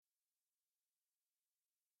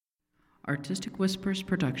Artistic Whispers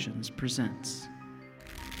Productions presents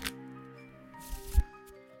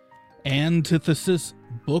Antithesis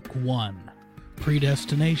Book 1,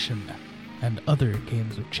 Predestination and Other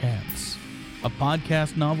Games of Chance. A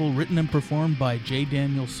podcast novel written and performed by J.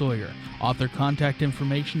 Daniel Sawyer. Author contact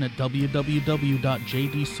information at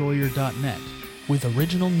www.jdsawyer.net. With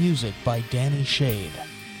original music by Danny Shade.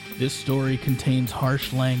 This story contains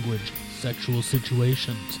harsh language, sexual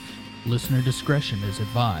situations. Listener discretion is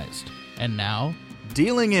advised. And now,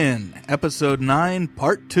 Dealing In, Episode 9,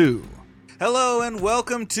 Part 2. Hello and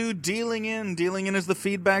welcome to Dealing In. Dealing In is the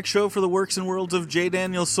feedback show for the works and worlds of J.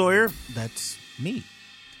 Daniel Sawyer. That's me.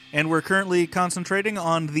 And we're currently concentrating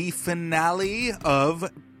on the finale of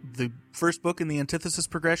the first book in the Antithesis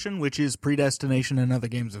progression, which is Predestination and Other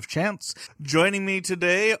Games of Chance. Joining me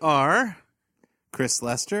today are Chris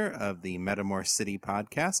Lester of the Metamor City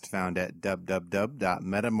podcast, found at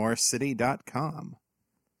www.metamorcity.com.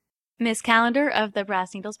 Miss Calendar of the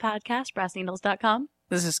Brass Needles podcast, brassneedles.com.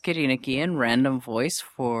 This is Kitty Nikian, random voice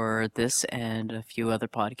for this and a few other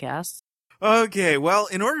podcasts. Okay, well,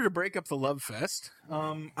 in order to break up the love fest,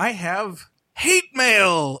 I have hate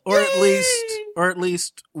mail, or at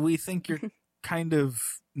least we think you're kind of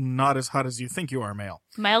not as hot as you think you are, mail.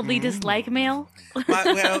 Mildly dislike mail.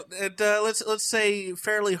 Let's say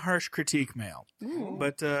fairly harsh critique mail. Ooh.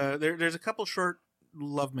 But there's a couple short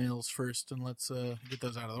love mails first, and let's get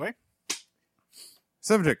those out of the way.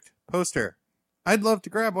 Subject, poster. I'd love to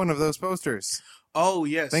grab one of those posters. Oh,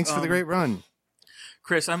 yes. Thanks for the great run.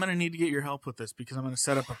 Chris, I'm going to need to get your help with this because I'm going to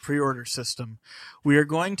set up a pre-order system. We are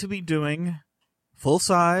going to be doing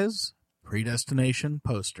full-size Predestination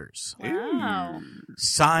posters. Wow.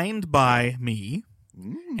 Signed by me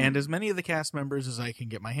and as many of the cast members as I can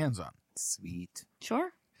get my hands on. Sweet.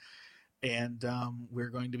 Sure. And we're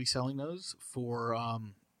going to be selling those for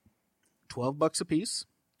 $12 a piece.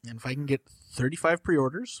 And if I can get 35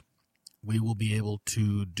 pre-orders, we will be able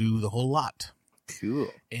to do the whole lot. Cool.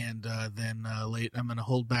 And then late, I'm going to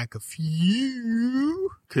hold back a few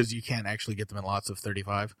because you can't actually get them in lots of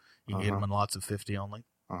 35. You can get them in lots of 50 only.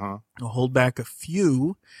 I'll hold back a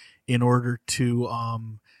few in order to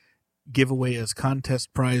give away as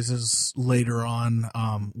contest prizes later on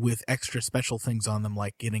with extra special things on them,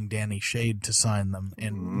 like getting Danny Shade to sign them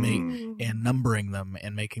and and numbering them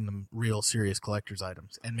and making them real serious collector's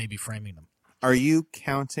items and maybe framing them. Are you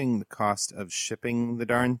counting the cost of shipping the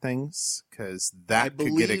darn things? Because that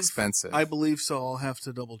could get expensive. I believe so. I'll have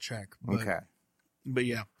to double check. Okay. But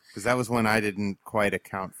yeah. Because that was one I didn't quite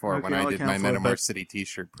account for when I did my Metamor City City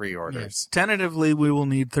t-shirt pre-orders. Yes. Tentatively, we will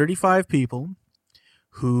need 35 people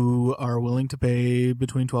who are willing to pay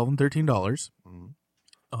between $12 and $13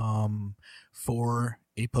 for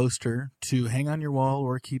a poster to hang on your wall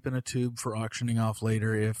or keep in a tube for auctioning off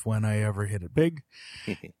later if when I ever hit it big,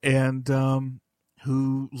 and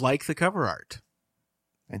who like the cover art.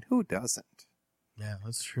 And who doesn't? Yeah,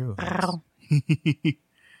 that's true. Wow.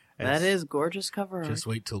 That is gorgeous cover art. Just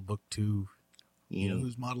wait till book 2. You know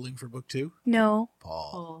who's modeling for book 2? No.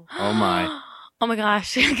 Paul. Oh my. Oh my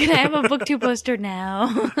gosh. Can I have a book 2 poster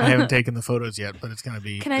now? I haven't taken the photos yet, but it's going to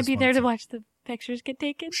be. Can I be there to watch the pictures get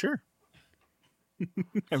taken? Sure.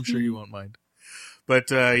 I'm sure you won't mind.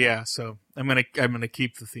 But yeah, so I'm gonna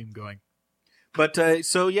keep the theme going. But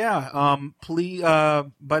so yeah, please.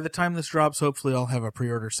 By the time this drops, hopefully I'll have a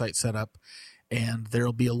pre-order site set up, and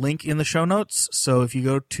there'll be a link in the show notes. So if you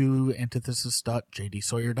go to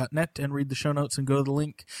antithesis.jdsawyer.net and read the show notes and go to the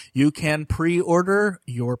link, you can pre-order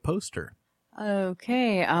your poster.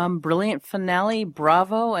 Okay, brilliant finale,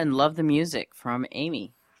 bravo, and love the music from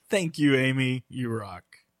Amy. Thank you, Amy. You rock.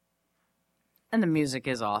 And the music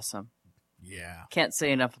is awesome. Yeah. Can't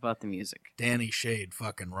say enough about the music. Danny Shade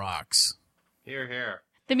fucking rocks. Hear, hear.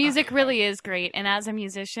 The music really is great. And as a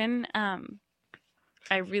musician,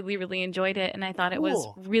 I really, really enjoyed it. And I thought it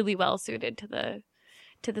was really well suited to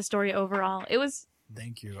the story overall. It was...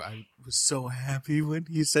 Thank you. I was so happy when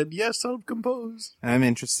he said, yes, I'll compose. I'm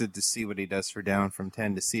interested to see what he does for Down from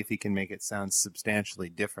 10 to see if he can make it sound substantially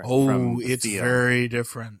different. Oh, it's very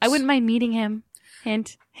different. I wouldn't mind meeting him.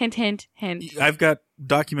 Hint, hint, hint, hint. I've got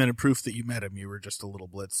documented proof that you met him. You were just a little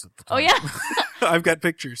blitz at the time. Oh, yeah? I've got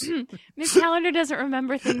pictures. Miss Calendar doesn't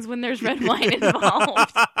remember things when there's red wine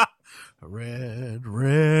involved. Red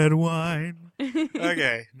wine.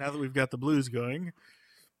 Okay, now that we've got the blues going,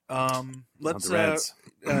 let's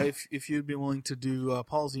if you'd be willing to do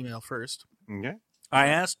Paul's email first. Okay. I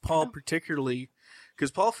asked Paul particularly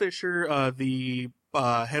because Paul Fisher, the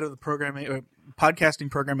head of the programming, podcasting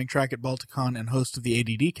programming track at Balticon and host of the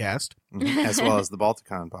ADD cast. As well as the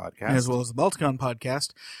Balticon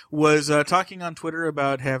podcast. Was talking on Twitter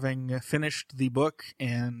about having finished the book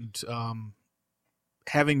and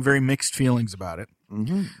having very mixed feelings about it.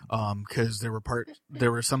 Because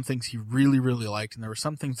there were some things he really, really liked, and there were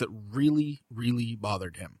some things that really, really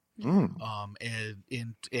bothered him. And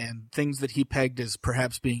things that he pegged as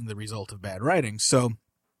perhaps being the result of bad writing. So,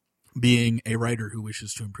 being a writer who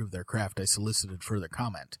wishes to improve their craft, I solicited further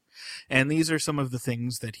comment. And these are some of the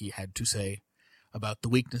things that he had to say about the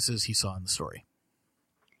weaknesses he saw in the story.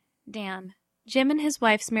 Dan, Jim and his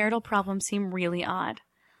wife's marital problems seem really odd.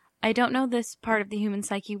 I don't know this part of the human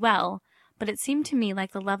psyche well, but it seemed to me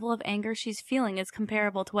like the level of anger she's feeling is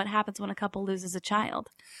comparable to what happens when a couple loses a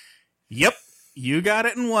child. Yep, you got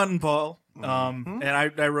it in one, Paul. And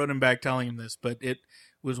I wrote him back telling him this, but it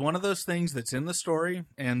was one of those things that's in the story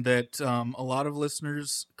and that a lot of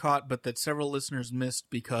listeners caught, but that several listeners missed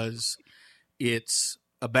because it's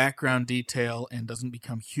a background detail and doesn't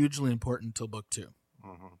become hugely important until book 2.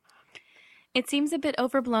 It seems a bit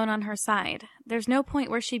overblown on her side. There's no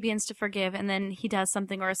point where she begins to forgive and then he does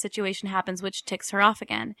something or a situation happens which ticks her off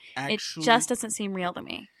again. It just doesn't seem real to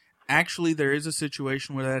me. Actually, there is a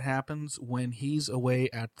situation where that happens when he's away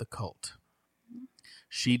at the cult.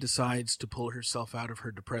 She decides to pull herself out of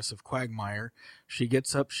her depressive quagmire. She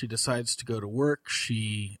gets up. She decides to go to work.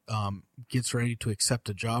 She gets ready to accept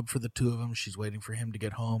a job for the two of them. She's waiting for him to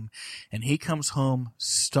get home. And he comes home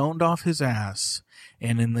stoned off his ass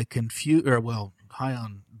and in the high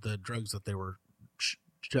on the drugs that they were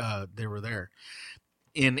there.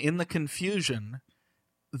 In the confusion,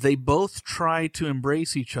 they both try to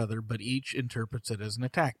embrace each other, but each interprets it as an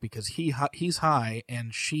attack because he's high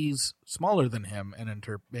and she's smaller than him,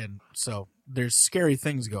 and so there's scary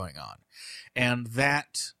things going on, and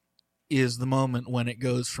that is the moment when it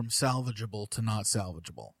goes from salvageable to not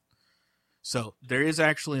salvageable. So there is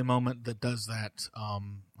actually a moment that does that.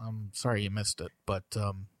 I'm sorry you missed it, but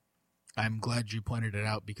I'm glad you pointed it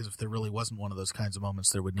out because if there really wasn't one of those kinds of moments,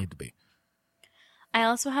 there would need to be. I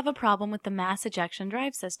also have a problem with the mass ejection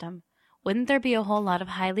drive system. Wouldn't there be a whole lot of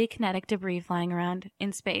highly kinetic debris flying around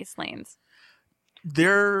in space lanes?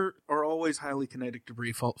 There are always highly kinetic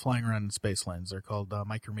debris flying around in space lanes. They're called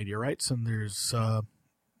micrometeorites, and there's,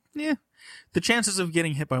 the chances of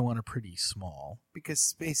getting hit by one are pretty small. Because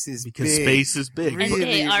space is big. Really, and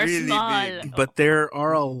they are really small. Big. But there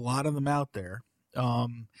are a lot of them out there.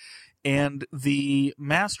 And the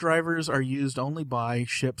mass drivers are used only by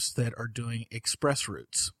ships that are doing express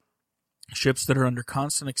routes, ships that are under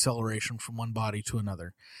constant acceleration from one body to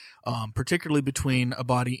another, particularly between a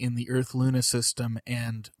body in the Earth-Luna system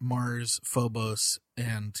and Mars, Phobos,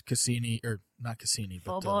 and Cassini, or not Cassini,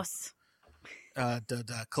 but Phobos.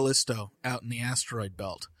 Callisto out in the asteroid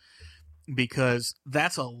belt. Because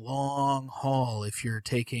that's a long haul if you're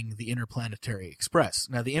taking the Interplanetary Express.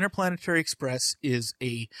 Now, the Interplanetary Express is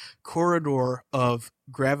a corridor of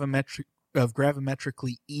gravimetrically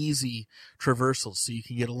easy traversals, so you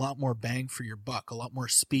can get a lot more bang for your buck, a lot more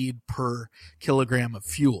speed per kilogram of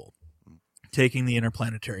fuel, taking the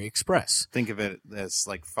Interplanetary Express. Think of it as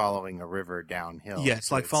like following a river downhill. Yeah,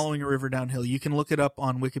 it's like following a river downhill. You can look it up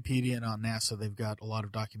on Wikipedia and on NASA. They've got a lot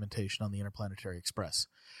of documentation on the Interplanetary Express.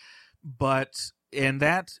 And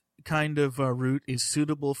that kind of route is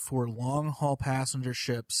suitable for long-haul passenger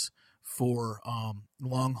ships, for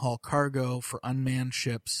long-haul cargo, for unmanned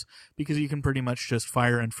ships, because you can pretty much just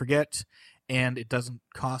fire and forget, and it doesn't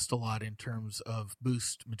cost a lot in terms of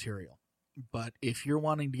boost material. But if you're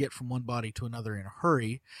wanting to get from one body to another in a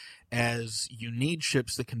hurry, as you need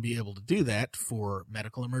ships that can be able to do that for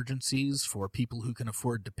medical emergencies, for people who can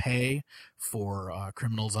afford to pay, for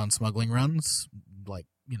criminals on smuggling runs, like,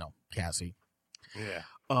 Cassie. Yeah.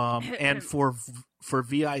 And for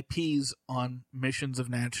VIPs on missions of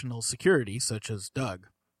national security, such as Doug,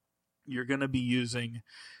 you're going to be using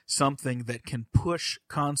something that can push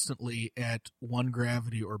constantly at 1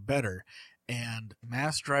 gravity or better. And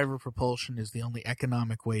mass driver propulsion is the only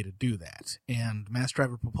economic way to do that. And mass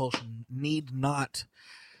driver propulsion need not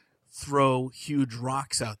throw huge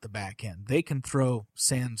rocks out the back end. They can throw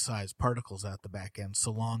sand-sized particles out the back end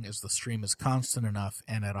so long as the stream is constant enough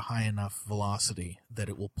and at a high enough velocity that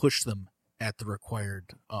it will push them at the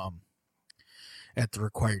required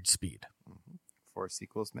speed. Force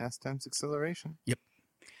equals mass times acceleration. Yep.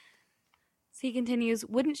 So he continues,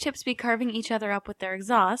 wouldn't ships be carving each other up with their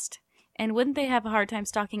exhaust? And wouldn't they have a hard time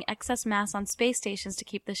stocking excess mass on space stations to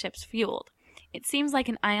keep the ships fueled? It seems like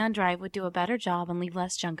an ion drive would do a better job and leave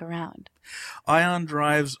less junk around. Ion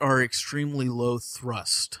drives are extremely low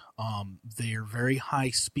thrust. They are very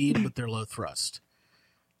high speed, but they're low thrust.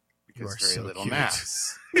 because You are very so little cute.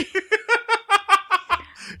 mass.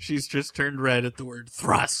 She's just turned red at the word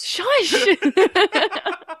thrust. Shush!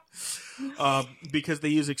 Because they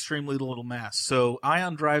use extremely little mass. So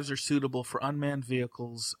ion drives are suitable for unmanned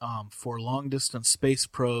vehicles, for long-distance space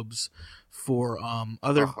probes, for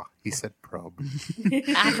other Oh, he said probe.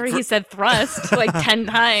 After he said thrust like 10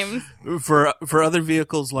 times. for other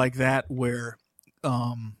vehicles like that where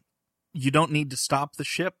you don't need to stop the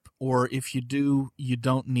ship, or if you do, you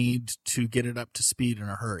don't need to get it up to speed in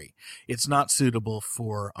a hurry. It's not suitable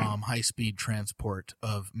for high-speed transport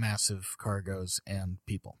of massive cargoes and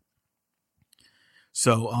people.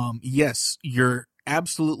 So, yes, you're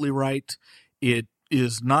absolutely right. It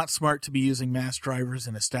is not smart to be using mass drivers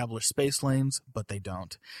in established space lanes, but they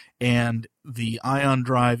don't. And the ion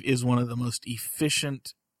drive is one of the most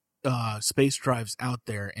efficient space drives out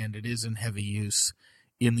there, and it is in heavy use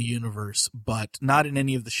in the universe, but not in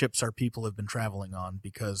any of the ships our people have been traveling on,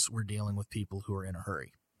 because we're dealing with people who are in a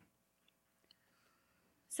hurry.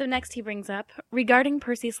 So next he brings up, regarding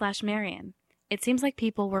Percy/Marion, it seems like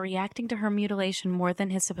people were reacting to her mutilation more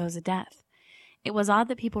than his supposed death. It was odd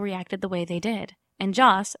that people reacted the way they did, and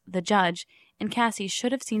Joss, the judge, and Cassie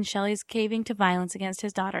should have seen Shelley's caving to violence against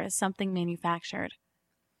his daughter as something manufactured.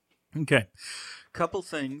 Okay. Couple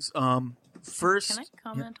things. First... Can I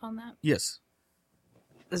comment on that? Yes.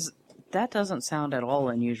 That doesn't sound at all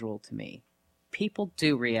unusual to me. People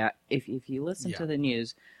do react. If you listen to the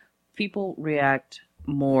news, people react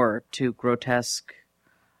more to grotesque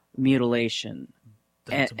mutilation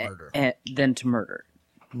Than to murder. Than to murder.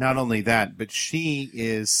 Not only that, but she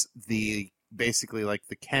is basically like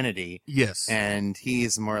the Kennedy. Yes. And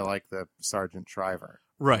he's more like the Sergeant Shriver.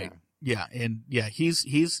 Right. Yeah. And yeah, she's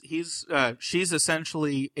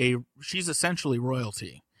essentially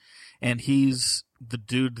royalty. And he's the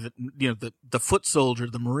dude that, the foot soldier,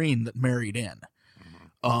 the Marine that married in.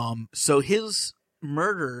 Mm-hmm. So his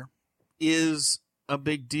murder is a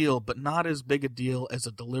big deal, but not as big a deal as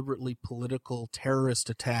a deliberately political terrorist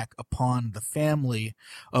attack upon the family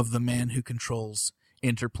of the man who controls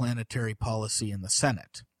interplanetary policy in the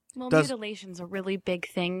Senate. Well, mutilation's a really big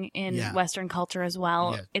thing in Western culture as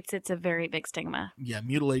well. Yeah. It's a very big stigma. Yeah,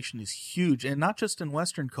 mutilation is huge, and not just in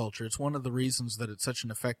Western culture. It's one of the reasons that it's such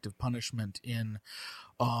an effective punishment in,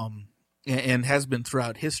 and has been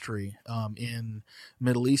throughout history, in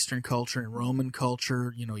Middle Eastern culture and Roman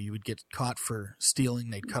culture. You would get caught for stealing,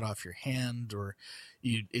 they'd cut off your hand, or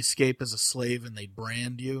you'd escape as a slave and they'd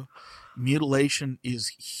brand you. Mutilation is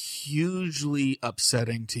hugely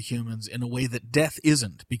upsetting to humans in a way that death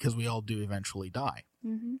isn't, because we all do eventually die.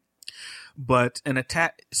 Mm-hmm. But an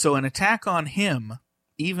attack on him,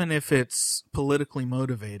 even if it's politically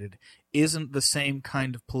motivated, isn't the same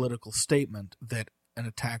kind of political statement that an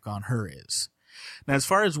attack on her is. Now, as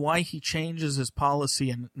far as why he changes his policy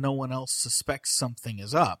and no one else suspects something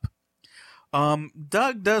is up,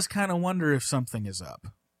 Doug does kind of wonder if something is up.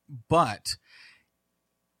 But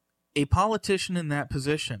a politician in that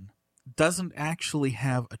position doesn't actually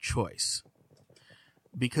have a choice.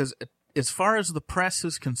 Because as far as the press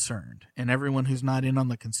is concerned, and everyone who's not in on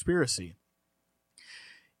the conspiracy,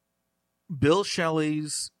 Bill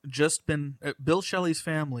Shelley's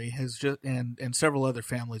family has just, and several other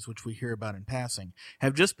families which we hear about in passing,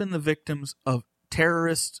 have just been the victims of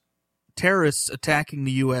terrorists attacking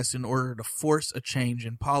the U.S. in order to force a change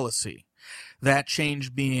in policy. That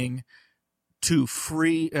change being to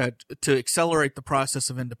accelerate the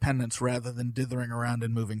process of independence rather than dithering around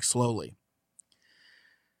and moving slowly.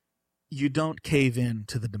 You don't cave in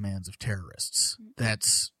to the demands of terrorists.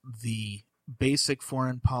 That's the basic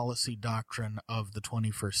foreign policy doctrine of the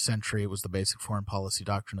 21st century. It was the basic foreign policy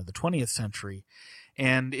doctrine of the 20th century,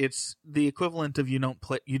 and it's the equivalent of you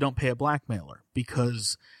don't pay a blackmailer,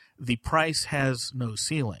 because the price has no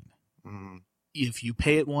ceiling. Mm-hmm. If you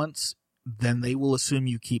pay it once, then they will assume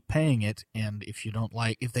you keep paying it, and if they don't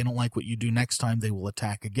like what you do next time, they will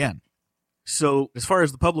attack again. So, as far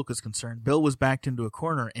as the public was concerned, Bill was backed into a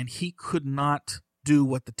corner, and he could not do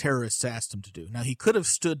what the terrorists asked him to do. Now, he could have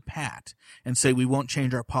stood pat and say, we won't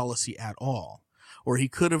change our policy at all. Or he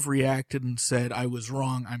could have reacted and said, I was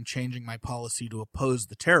wrong, I'm changing my policy to oppose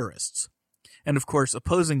the terrorists. And of course,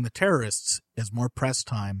 opposing the terrorists is more press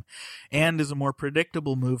time and is a more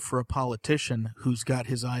predictable move for a politician who's got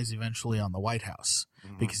his eyes eventually on the White House,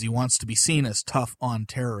 because he wants to be seen as tough on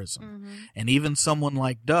terrorism. Mm-hmm. And even someone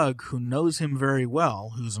like Doug, who knows him very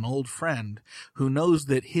well, who's an old friend, who knows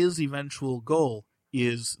that his eventual goal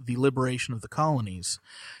is the liberation of the colonies,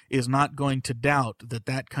 is not going to doubt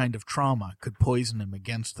that kind of trauma could poison him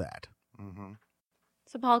against that. Mm-hmm.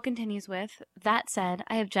 So Paul continues with, that said,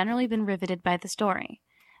 I have generally been riveted by the story.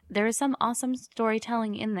 There is some awesome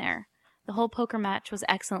storytelling in there. The whole poker match was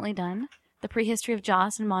excellently done. The prehistory of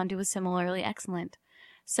Joss and Mondu was similarly excellent.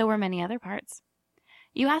 So were many other parts.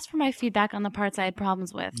 You asked for my feedback on the parts I had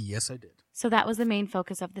problems with. Yes, I did. So that was the main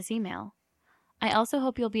focus of this email. I also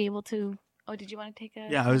hope you'll be able to... Oh, did you want to take a...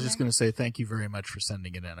 Yeah, I was just going to say thank you very much for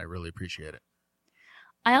sending it in. I really appreciate it.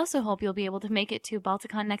 I also hope you'll be able to make it to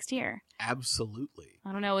Balticon next year. Absolutely.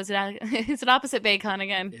 I don't know, is it opposite Baycon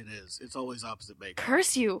again? It is. It's always opposite Baycon.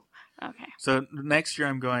 Curse you! Okay. So next year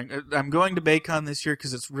I'm going to Baycon this year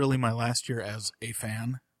because it's really my last year as a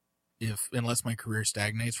fan, unless my career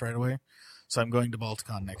stagnates right away. So I'm going to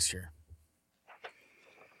Balticon next year.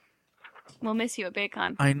 We'll miss you at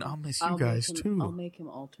Baycon. I'll miss you guys too. I'll make him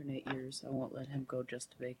alternate years. I won't let him go just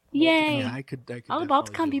to Baycon. Yay! Yeah, I could All the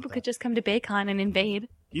Balticon people could just come to Baycon and invade.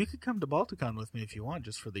 You could come to Balticon with me if you want,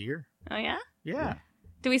 just for the year. Oh, yeah? Yeah.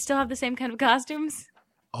 Do we still have the same kind of costumes?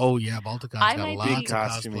 Oh, yeah, Balticon's I got a might lot be- of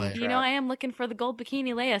cosplay. You know, I am looking for the gold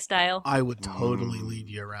bikini Leia style. I would totally lead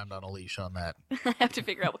you around on a leash on that. I have to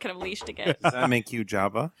figure out what kind of leash to get. Does that make you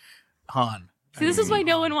Jabba? Han. See, this is why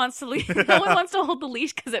no one wants to lead. No one wants to hold the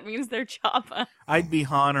leash because it means they're Jabba. I'd be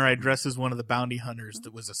Han, or I'd dress as one of the bounty hunters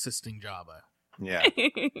that was assisting Jabba. Yeah.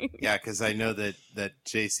 Yeah, because I know that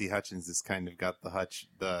J.C. Hutchins has kind of got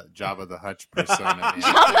the Jabba the Hutch persona.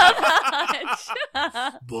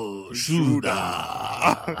 Bushuda.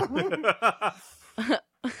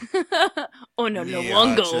 Ono The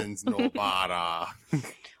Lawongo. Hutchins Nobara.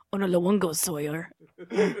 Ono Lawongo, Sawyer.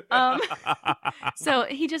 So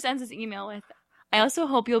he just ends his email with, I also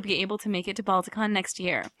hope you'll be able to make it to Balticon next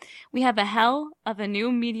year. We have a hell of a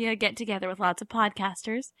new media get-together with lots of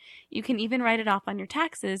podcasters. You can even write it off on your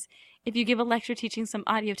taxes if you give a lecture teaching some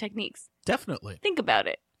audio techniques. Definitely. Think about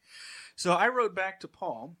it. So I wrote back to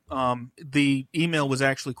Paul. The email was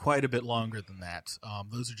actually quite a bit longer than that.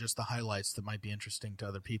 Those are just the highlights that might be interesting to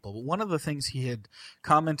other people. But one of the things he had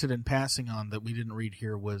commented in passing on that we didn't read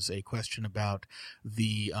here was a question about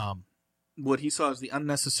the what he saw as the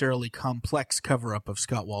unnecessarily complex cover-up of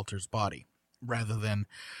Scott Walter's body, rather than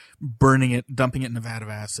burning it, dumping it in a vat of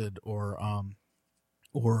acid, or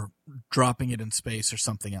dropping it in space or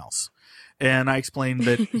something else. And I explained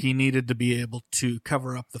that he needed to be able to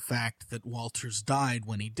cover up the fact that Walters died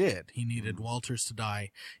when he did. He needed Walters to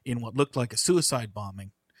die in what looked like a suicide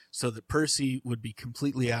bombing so that Percy would be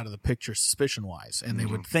completely out of the picture suspicion-wise. And they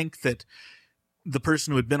would think that the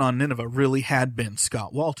person who had been on Nineveh really had been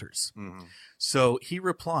Scott Walters. Mm-hmm. So he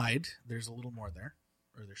replied, there's a little more there.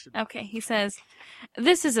 Or there should be. Okay, he says,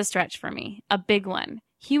 this is a stretch for me, a big one.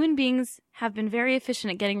 Human beings have been very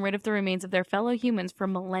efficient at getting rid of the remains of their fellow humans for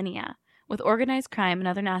millennia. With organized crime and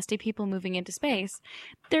other nasty people moving into space,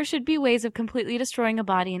 there should be ways of completely destroying a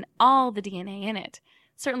body and all the DNA in it.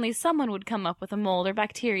 Certainly someone would come up with a mold or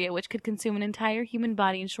bacteria which could consume an entire human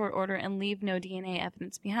body in short order and leave no DNA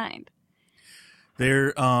evidence behind.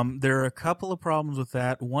 There are a couple of problems with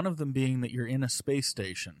that. One of them being that you're in a space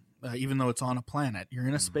station. Even though it's on a planet, you're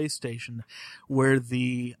in a space station where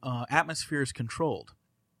the atmosphere is controlled.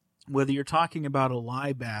 Whether you're talking about a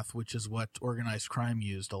lye bath, which is what organized crime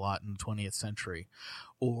used a lot in the 20th century,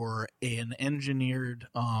 or an engineered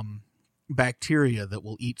bacteria that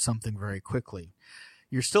will eat something very quickly,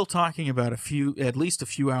 you're still talking about at least a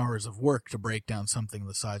few hours of work to break down something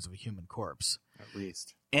the size of a human corpse. At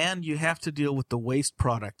least. And you have to deal with the waste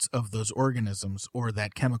products of those organisms or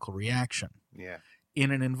that chemical reaction. Yeah. In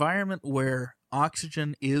an environment where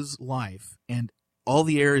oxygen is life and all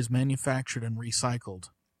the air is manufactured and recycled,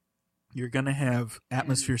 you're going to have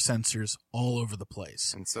atmosphere sensors all over the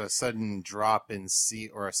place. And so a sudden drop in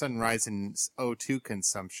or a sudden rise in O2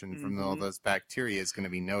 consumption from all those bacteria is going to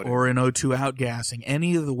be noted. Or an O2 outgassing.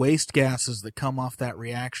 Any of the waste gases that come off that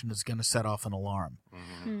reaction is going to set off an alarm.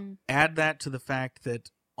 Add that to the fact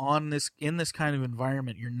that in this kind of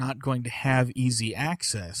environment, you're not going to have easy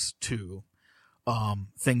access to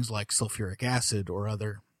things like sulfuric acid or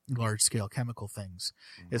other large-scale chemical things.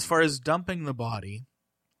 As far as dumping the body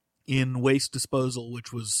in waste disposal,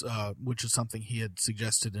 which is something he had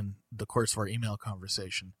suggested in the course of our email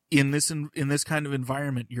conversation. In this kind of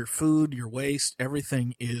environment, your food, your waste,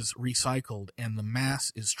 everything is recycled and the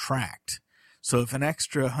mass is tracked. So if an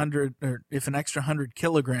extra 100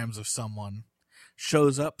 kilograms of someone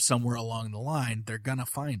shows up somewhere along the line, they're gonna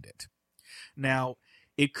find it. Now,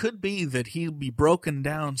 it could be that he'll be broken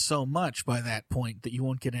down so much by that point that you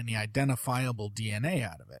won't get any identifiable DNA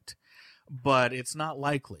out of it. But it's not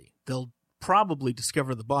likely. They'll probably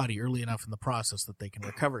discover the body early enough in the process that they can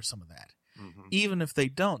recover some of that. Even if they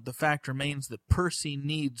don't, the fact remains that Percy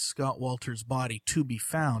needs Scott Walter's body to be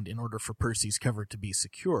found in order for Percy's cover to be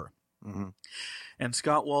secure. Mm-hmm. And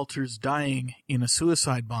Scott Walters dying in a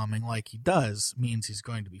suicide bombing like he does means he's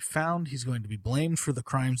going to be found, he's going to be blamed for the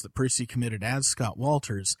crimes that Percy committed as Scott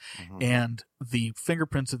Walters, and the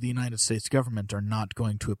fingerprints of the United States government are not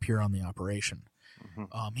going to appear on the operation.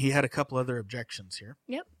 He had a couple other objections here.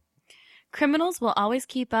 Yep. Criminals will always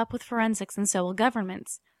keep up with forensics, and so will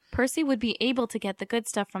governments. Percy would be able to get the good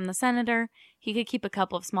stuff from the senator. He could keep a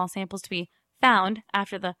couple of small samples to be found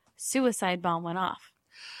after the suicide bomb went off.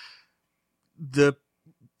 The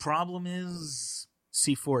problem is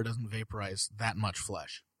C4 doesn't vaporize that much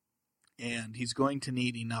flesh. And he's going to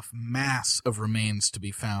need enough mass of remains to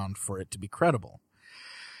be found for it to be credible.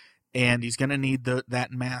 And he's going to need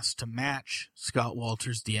that mass to match Scott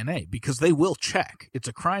Walters' DNA, because they will check. It's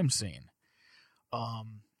a crime scene.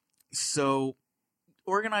 So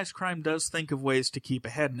organized crime does think of ways to keep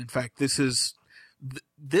ahead. And in fact,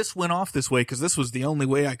 this went off this way because this was the only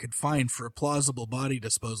way I could find for a plausible body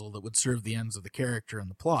disposal that would serve the ends of the character and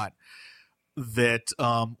the plot that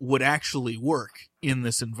would actually work in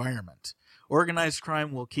this environment. Organized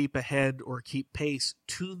crime will keep ahead or keep pace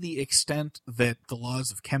to the extent that the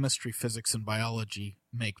laws of chemistry, physics, and biology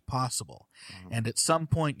make possible. And at some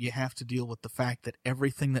point, you have to deal with the fact that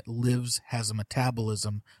everything that lives has a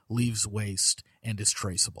metabolism, leaves waste, and is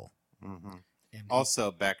traceable. And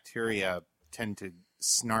also, bacteria tend to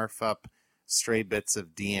snarf up stray bits of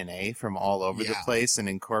DNA from all over the place and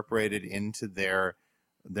incorporate it into their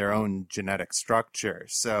own genetic structure.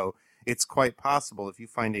 So it's quite possible if you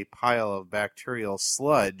find a pile of bacterial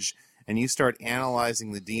sludge and you start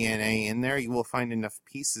analyzing the DNA in there, you will find enough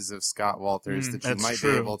pieces of Scott Walters that you might be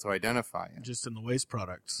able to identify it. Just in the waste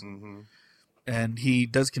products. And he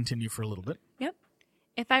does continue for a little bit. Yep.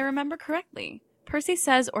 If I remember correctly, Percy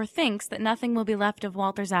says or thinks that nothing will be left of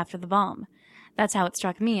Walters after the bomb. That's how it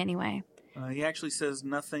struck me anyway. He actually says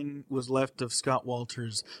nothing was left of Scott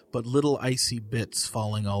Walters but little icy bits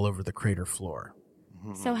falling all over the crater floor.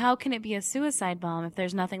 So how can it be a suicide bomb if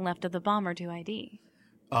there's nothing left of the bomber to ID?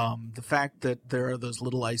 The fact that there are those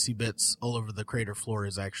little icy bits all over the crater floor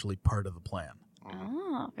is actually part of the plan.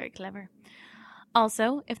 Oh, very clever.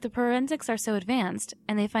 Also, if the forensics are so advanced,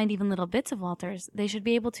 and they find even little bits of Walters, they should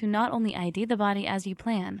be able to not only ID the body as you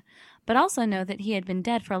plan, but also know that he had been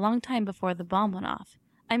dead for a long time before the bomb went off.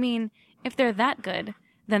 I mean, if they're that good,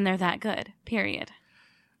 then they're that good, period.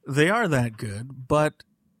 They are that good, but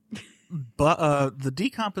the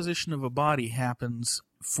decomposition of a body happens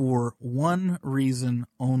for one reason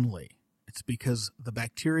only. It's because the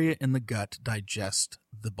bacteria in the gut digest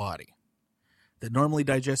the body. That normally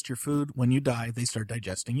digest your food. When you die, they start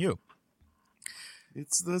digesting you.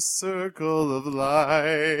 It's the circle of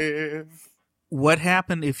life. What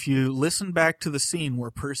happened if you listen back to the scene where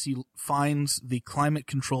Percy finds the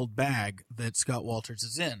climate-controlled bag that Scott Walters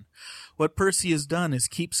is in? What Percy has done is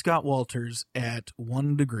keep Scott Walters at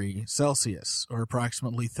 1 degree Celsius, or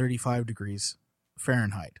approximately 35 degrees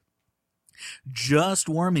Fahrenheit. Just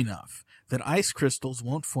warm enough that ice crystals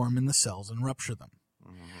won't form in the cells and rupture them.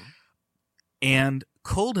 And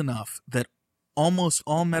cold enough that almost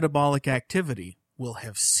all metabolic activity will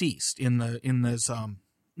have ceased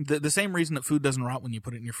the same reason that food doesn't rot when you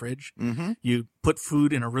put it in your fridge. You put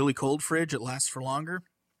food in a really cold fridge, it lasts for longer.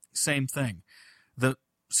 Same thing. The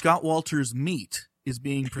Scott Walters meat is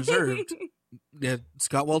being preserved.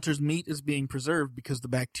 Scott Walters meat is being preserved because the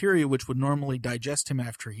bacteria which would normally digest him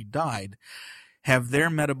after he died have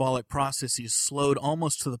their metabolic processes slowed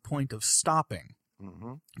almost to the point of stopping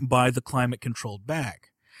by the climate-controlled bag.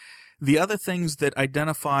 The other things that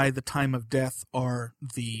identify the time of death are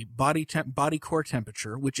the body core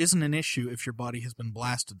temperature, which isn't an issue if your body has been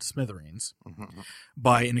blasted to smithereens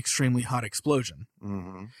by an extremely hot explosion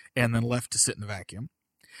and then left to sit in a vacuum.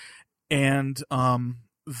 And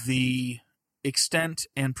the extent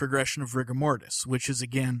and progression of rigor mortis, which is,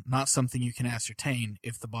 again, not something you can ascertain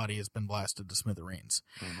if the body has been blasted to smithereens.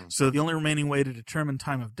 So the only remaining way to determine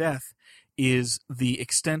time of death is the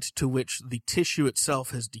extent to which the tissue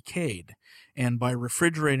itself has decayed. And by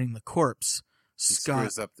refrigerating the corpse, He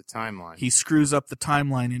screws up the timeline. He screws up the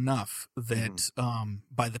timeline enough that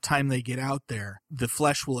by the time they get out there, the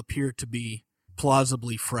flesh will appear to be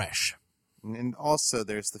plausibly fresh. And also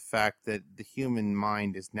there's the fact that the human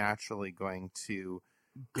mind is naturally going to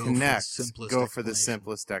go for the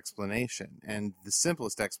simplest explanation. And the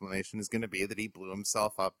simplest explanation is going to be that he blew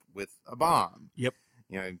himself up with a bomb. Yep.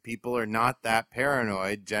 You know, people are not that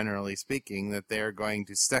paranoid, generally speaking, that they're going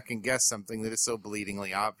to second guess something that is so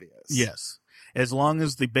bleedingly obvious. Yes. As long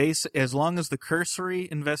as the cursory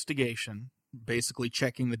investigation, basically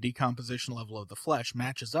checking the decomposition level of the flesh,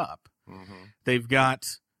 matches up, they've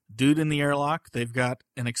got dude in the airlock. They've got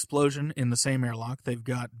an explosion in the same airlock. They've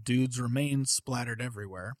got dude's remains splattered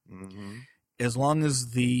everywhere. Mm-hmm. As long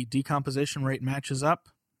as the decomposition rate matches up,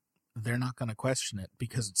 they're not going to question it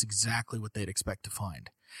because it's exactly what they'd expect to find.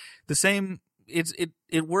 The same,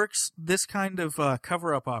 it works, this kind of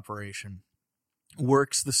cover-up operation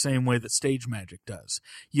works the same way that stage magic does.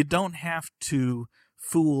 You don't have to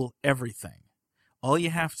fool everything. All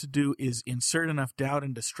you have to do is insert enough doubt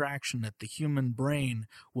and distraction that the human brain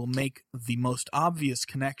will make the most obvious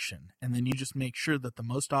connection, and then you just make sure that the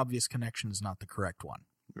most obvious connection is not the correct one.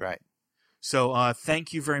 Right. So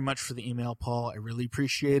thank you very much for the email, Paul. I really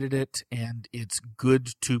appreciated it, and it's good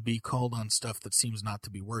to be called on stuff that seems not to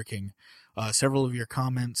be working. Several of your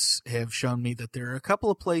comments have shown me that there are a couple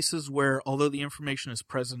of places where, although the information is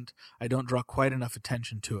present, I don't draw quite enough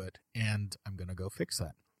attention to it, and I'm going to go fix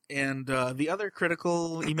that. And the other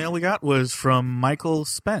critical email we got was from Michael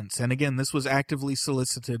Spence, and again, this was actively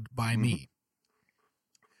solicited by me.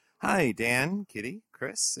 Hi, Dan, Kitty,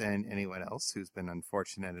 Chris, and anyone else who's been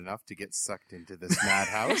unfortunate enough to get sucked into this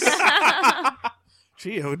madhouse.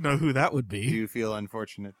 Gee, I would know who that would be. Do you feel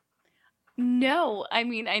unfortunate? No. I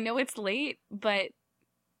mean, I know it's late, but,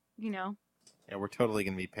 you know. Yeah, we're totally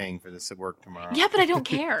going to be paying for this at work tomorrow. Yeah, but I don't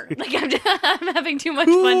care. Like, I'm having too much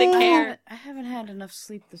fun to care. I haven't had enough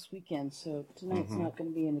sleep this weekend, so tonight's not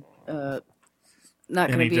going to be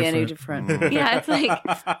any different. Yeah, it's like,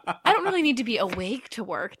 I don't really need to be awake to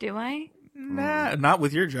work, do I? Nah, not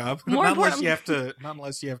with your job. Not unless you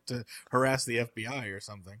have to harass the FBI or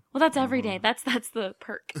something. Well, that's every day. That's the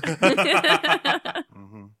perk.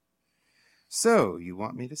 Mm-hmm. So, you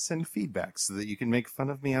want me to send feedback so that you can make fun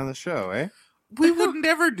of me on the show, eh? We would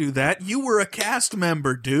never do that. You were a cast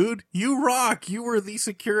member, dude. You rock. You were the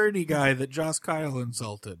security guy that Joss Kyle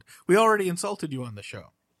insulted. We already insulted you on the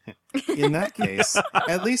show. In that case,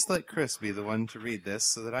 at least let Chris be the one to read this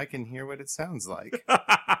so that I can hear what it sounds like.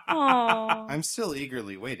 Aww. I'm still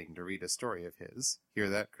eagerly waiting to read a story of his. Hear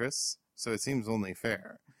that, Chris? So it seems only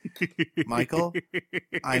fair. Michael,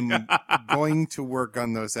 I'm going to work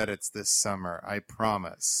on those edits this summer. I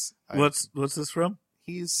promise. What's this from?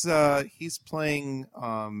 He's playing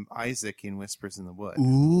Isaac in Whispers in the Wood.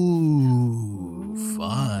 Ooh,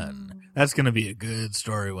 fun. That's going to be a good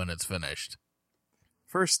story when it's finished.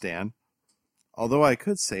 First, Dan, although I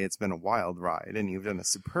could say it's been a wild ride and you've done a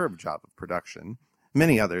superb job of production,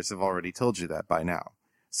 many others have already told you that by now.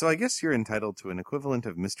 So I guess you're entitled to an equivalent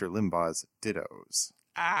of Mr. Limbaugh's dittos.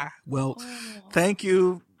 Well, thank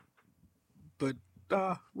you, but,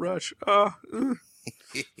 Rush,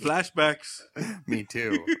 flashbacks. Me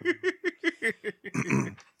too.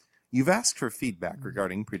 You've asked for feedback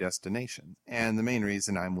regarding Predestination, and the main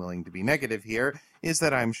reason I'm willing to be negative here is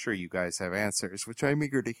that I'm sure you guys have answers, which I'm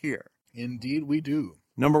eager to hear. Indeed we do.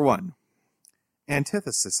 Number 1.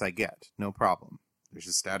 Antithesis I get, no problem. There's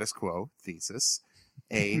a status quo, thesis,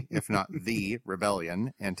 a, if not the,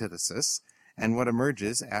 rebellion, antithesis, and what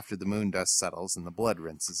emerges after the moon dust settles and the blood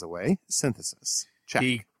rinses away, synthesis.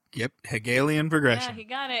 Check. Yep, Hegelian progression. Yeah, he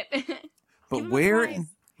got it. But where...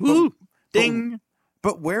 Woo! Ding!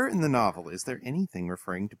 But where in the novel is there anything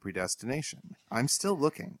referring to predestination? I'm still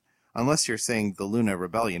looking. Unless you're saying the Luna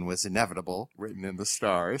Rebellion was inevitable, written in the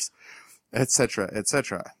stars, etc.,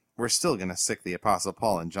 etc. We're still going to sick the Apostle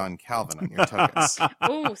Paul and John Calvin on your tuchus.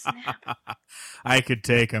 Oh, snap. I could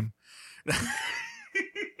take him.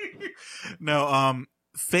 No,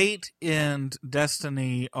 fate and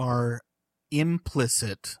destiny are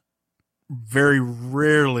implicit, very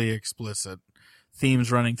rarely explicit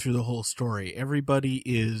themes running through the whole story. Everybody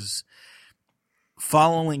is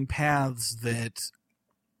following paths that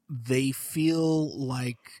they feel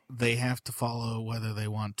like they have to follow whether they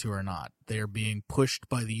want to or not. They're being pushed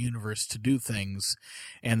by the universe to do things,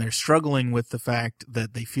 and they're struggling with the fact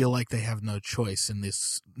that they feel like they have no choice in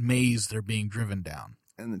this maze they're being driven down.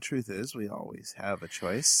 And the truth is, we always have a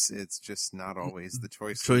choice. It's just not always the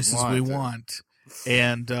choices we want.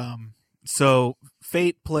 And so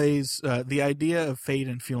fate plays the idea of fate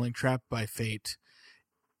and feeling trapped by fate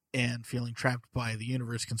and feeling trapped by the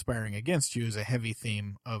universe conspiring against you is a heavy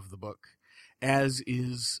theme of the book, as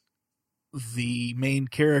is the main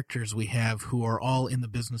characters we have, who are all in the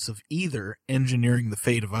business of either engineering the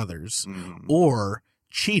fate of others or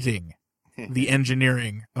cheating the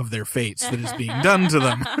engineering of their fates that is being done to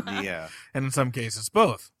them. Yeah. And in some cases,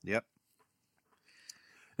 both. Yep.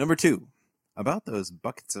 Number 2, about those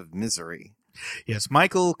buckets of misery. Yes,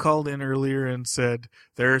 Michael called in earlier and said,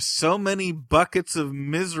 there are so many buckets of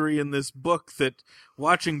misery in this book that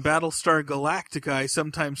watching Battlestar Galactica, I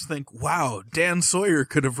sometimes think, wow, Dan Sawyer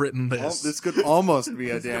could have written this. This could almost be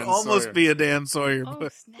a Dan Sawyer. Almost be a Dan Sawyer. Oh,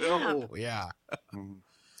 But, snap. yeah.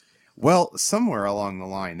 Well, somewhere along the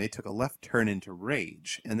line, they took a left turn into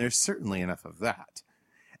rage, and there's certainly enough of that.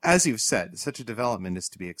 As you've said, such a development is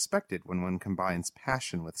to be expected when one combines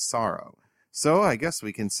passion with sorrow. So I guess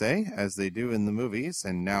we can say, as they do in the movies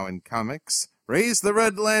and now in comics, raise the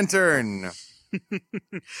Red Lantern!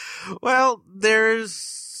 Well, there's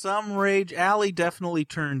some rage. Allie definitely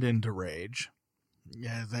turned into rage.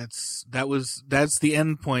 Yeah, that's the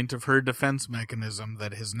end point of her defense mechanism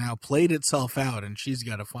that has now played itself out, and she's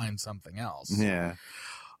got to find something else. Yeah.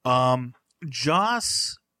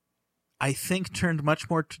 Joss, I think, turned much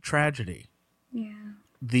more to tragedy. Yeah.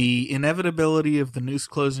 The inevitability of the noose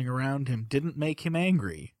closing around him didn't make him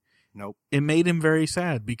angry. Nope. It made him very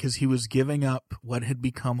sad because he was giving up what had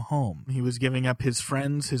become home. He was giving up his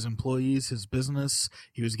friends, his employees, his business.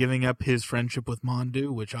 He was giving up his friendship with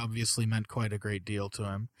Mondu, which obviously meant quite a great deal to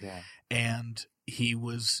him. Yeah. And he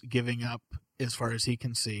was giving up, as far as he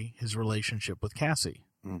can see, his relationship with Cassie,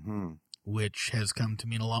 which has come to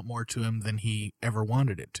mean a lot more to him than he ever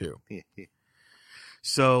wanted it to.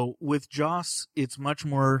 So with Joss, it's much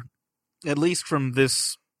more, at least from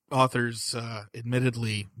this author's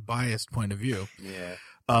admittedly biased point of view. Yeah.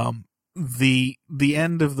 The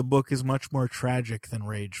end of the book is much more tragic than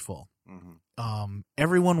rageful.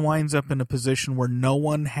 Everyone winds up in a position where no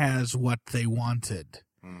one has what they wanted.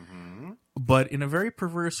 But in a very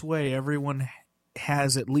perverse way, everyone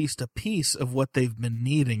has at least a piece of what they've been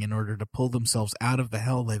needing in order to pull themselves out of the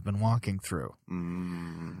hell they've been walking through.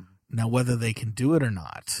 Now, whether they can do it or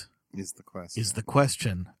not is the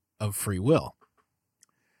question of free will.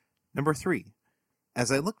 Number 3.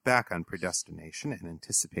 As I look back on predestination and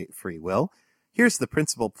anticipate free will, here's the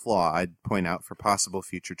principal flaw I'd point out for possible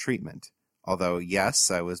future treatment. Although, yes,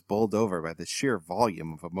 I was bowled over by the sheer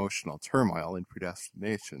volume of emotional turmoil in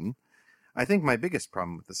predestination, I think my biggest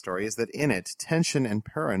problem with the story is that in it, tension and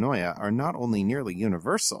paranoia are not only nearly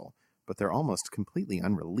universal, but they're almost completely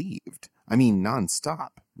unrelieved. I mean,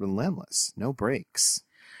 nonstop, relentless, no breaks.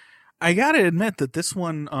 I gotta admit that this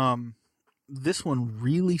one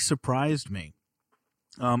really surprised me.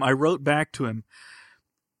 I wrote back to him,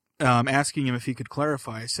 asking him if he could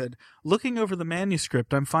clarify. I said, looking over the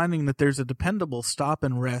manuscript, I'm finding that there's a dependable stop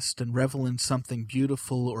and rest and revel in something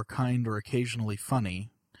beautiful or kind or occasionally funny,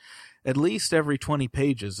 at least every 20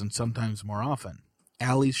 pages and sometimes more often.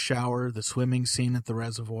 Allie's shower, the swimming scene at the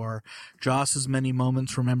reservoir, Joss's many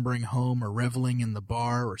moments remembering home or reveling in the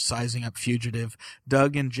bar or sizing up Fugitive,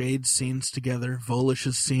 Doug and Jade's scenes together,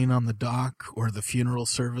 Volish's scene on the dock or the funeral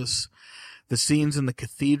service, the scenes in the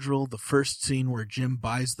cathedral, the first scene where Jim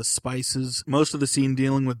buys the spices, most of the scene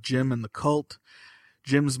dealing with Jim and the cult,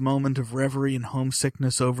 Jim's moment of reverie and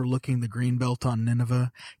homesickness overlooking the greenbelt on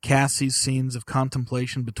Nineveh, Cassie's scenes of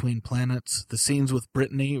contemplation between planets, the scenes with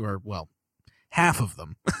Brittany, or, well, half of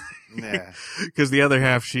them. Yeah. Because the other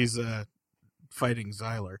half, she's fighting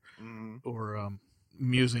Xyler, or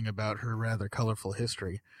musing about her rather colorful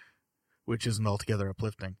history, which isn't altogether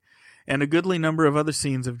uplifting. And a goodly number of other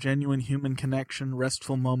scenes of genuine human connection,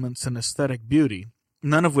 restful moments, and aesthetic beauty,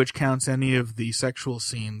 none of which counts any of the sexual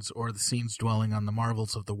scenes or the scenes dwelling on the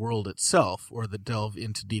marvels of the world itself, or that delve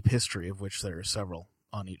into deep history, of which there are several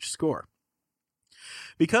on each score.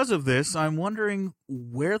 Because of this, I'm wondering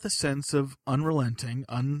where the sense of unrelenting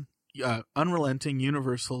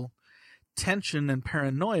universal tension and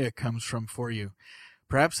paranoia comes from for you.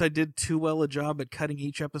 Perhaps I did too well a job at cutting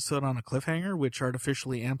each episode on a cliffhanger, which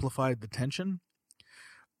artificially amplified the tension.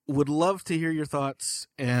 Would love to hear your thoughts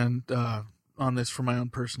and on this for my own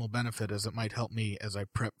personal benefit, as it might help me as I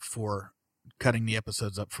prep for cutting the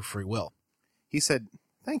episodes up for free will. He said,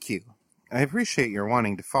 "Thank you. I appreciate your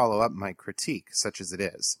wanting to follow up my critique, such as it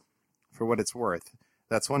is. For what it's worth,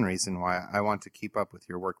 that's one reason why I want to keep up with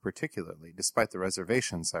your work particularly, despite the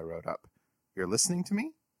reservations I wrote up. You're listening to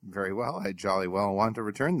me? Very well, I jolly well want to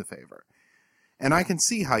return the favor. And I can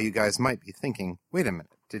see how you guys might be thinking, wait a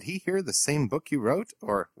minute, did he hear the same book you wrote,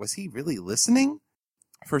 or was he really listening?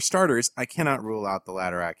 For starters, I cannot rule out the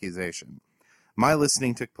latter accusation. My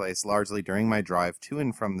listening took place largely during my drive to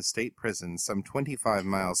and from the state prison some 25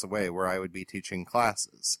 miles away where I would be teaching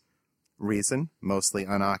classes. Reason, mostly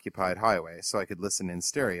unoccupied highway, so I could listen in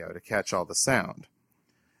stereo to catch all the sound.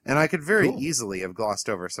 And I could very easily have glossed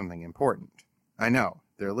over something important. I know,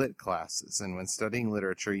 they're lit classes, and when studying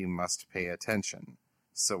literature you must pay attention.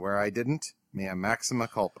 So where I didn't, mea maxima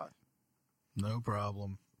culpa." No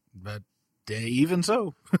problem. But even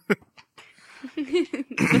so.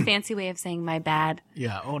 It's a fancy way of saying my bad.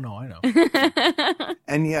 Yeah, oh no, I know.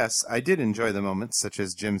 And yes, I did enjoy the moments such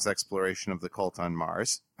as Jim's exploration of the cult on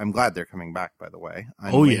Mars. I'm glad they're coming back, by the way.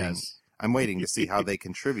 I'm waiting to see how they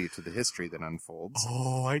contribute to the history that unfolds.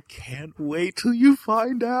 Oh, I can't wait till you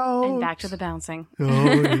find out. And back to the bouncing.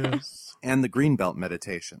 Oh, yes. And the Greenbelt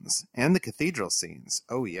meditations. And the cathedral scenes.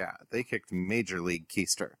 Oh yeah, they kicked Major League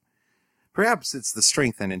Keister. Perhaps it's the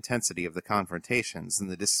strength and intensity of the confrontations and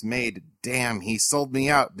the dismayed, damn, he sold me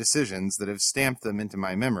out decisions that have stamped them into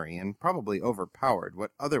my memory and probably overpowered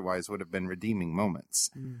what otherwise would have been redeeming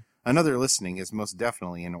moments. Another listening is most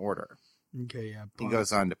definitely in order. Okay, yeah. He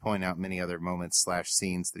goes on to point out many other moments /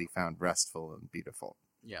 scenes that he found restful and beautiful.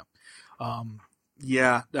 Yeah.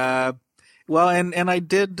 Well, and I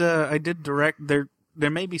did direct there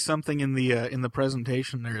may be something in the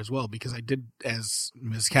presentation there as well, because I did, as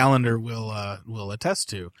Ms. Callender will attest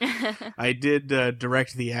to, I did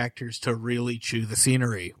direct the actors to really chew the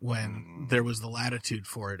scenery when there was the latitude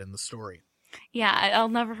for it in the story. Yeah, I'll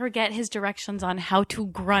never forget his directions on how to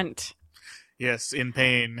grunt. Yes, in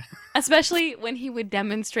pain. Especially when he would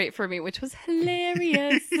demonstrate for me, which was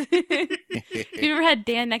hilarious. If you ever had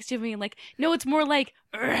Dan next to me, like, no, it's more like,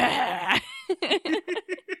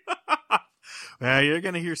 you're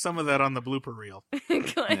going to hear some of that on the blooper reel.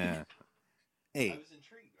 Yeah. 8.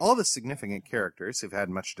 All the significant characters who've had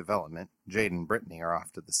much development, Jade and Brittany, are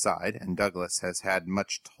off to the side, and Douglas has had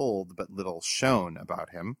much told but little shown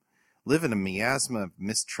about him, live in a miasma of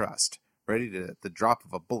mistrust, ready to, at the drop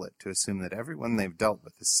of a bullet, to assume that everyone they've dealt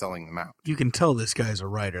with is selling them out. You can tell this guy's a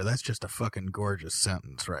writer. That's just a fucking gorgeous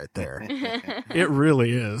sentence right there. It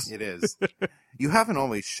really is. It is. You haven't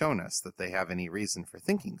always shown us that they have any reason for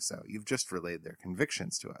thinking so. You've just relayed their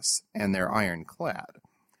convictions to us, and they're ironclad.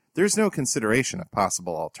 There's no consideration of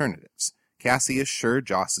possible alternatives. Cassie is sure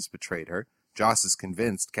Joss has betrayed her. Joss is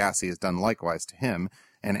convinced Cassie has done likewise to him,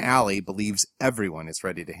 and Allie believes everyone is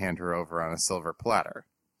ready to hand her over on a silver platter.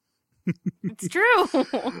 It's true.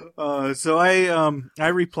 So I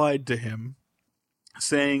replied to him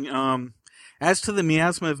saying, as to the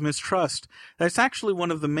miasma of mistrust, that's actually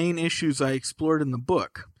one of the main issues I explored in the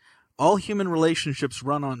book. All human relationships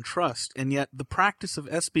run on trust, and yet the practice of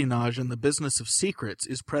espionage and the business of secrets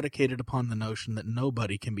is predicated upon the notion that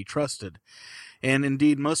nobody can be trusted. And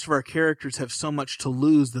indeed, most of our characters have so much to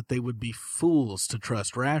lose that they would be fools to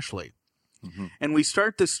trust rashly. Mm-hmm. And we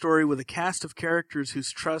start this story with a cast of characters whose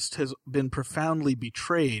trust has been profoundly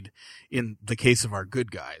betrayed in the case of our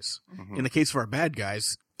good guys. Mm-hmm. In the case of our bad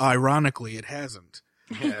guys, ironically, it hasn't.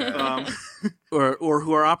 Yeah. Or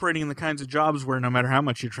who are operating in the kinds of jobs where no matter how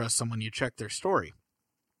much you trust someone, you check their story.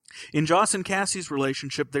 In Joss and Cassie's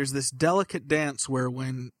relationship, there's this delicate dance where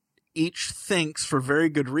when each thinks, for very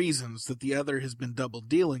good reasons, that the other has been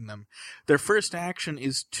double-dealing them, their first action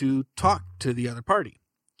is to talk to the other party.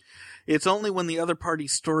 It's only when the other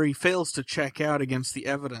party's story fails to check out against the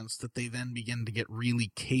evidence that they then begin to get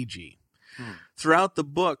really cagey. Throughout the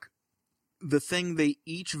book, the thing they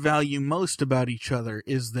each value most about each other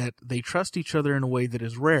is that they trust each other in a way that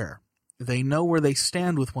is rare. They know where they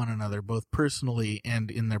stand with one another, both personally and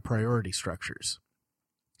in their priority structures.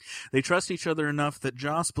 They trust each other enough that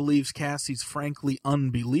Joss believes Cassie's frankly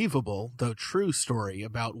unbelievable, though true, story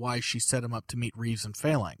about why she set him up to meet Reeves and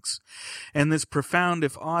Phalanx. And this profound,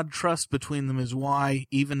 if odd, trust between them is why,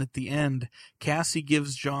 even at the end, Cassie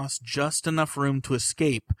gives Joss just enough room to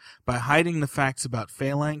escape by hiding the facts about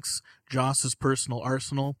Phalanx, Joss's personal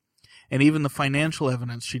arsenal, and even the financial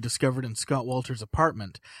evidence she discovered in Scott Walter's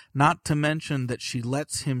apartment, not to mention that she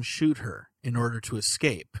lets him shoot her in order to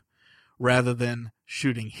escape, rather than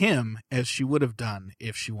shooting him as she would have done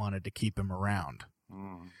if she wanted to keep him around.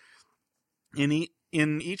 In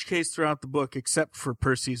each case throughout the book, except for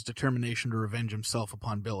Percy's determination to revenge himself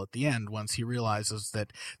upon Bill at the end, once he realizes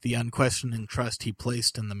that the unquestioning trust he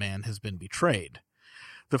placed in the man has been betrayed.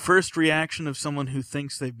 The first reaction of someone who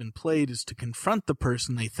thinks they've been played is to confront the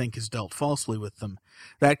person they think has dealt falsely with them.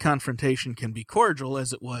 That confrontation can be cordial,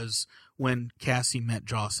 as it was when Cassie met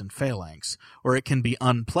Joss and Phalanx, or it can be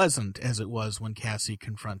unpleasant, as it was when Cassie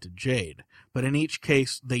confronted Jade. But in each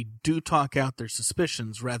case, they do talk out their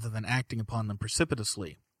suspicions rather than acting upon them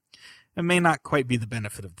precipitously. It may not quite be the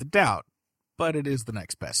benefit of the doubt, but it is the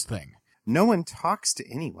next best thing. No one talks to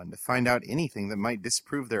anyone to find out anything that might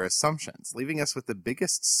disprove their assumptions, leaving us with the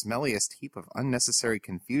biggest, smelliest heap of unnecessary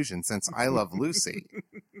confusion since I Love Lucy.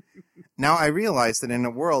 Now, I realize that in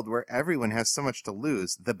a world where everyone has so much to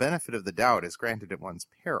lose, the benefit of the doubt is granted at one's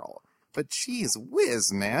peril. But geez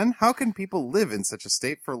whiz, man, how can people live in such a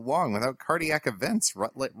state for long without cardiac events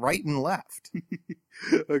right and left?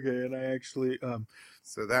 Okay, and I actually...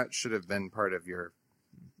 So that should have been part of your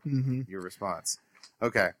response.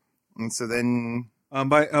 Okay. And so then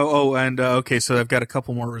Okay, so I've got a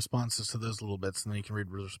couple more responses to those little bits, and then you can read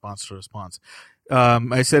response to response.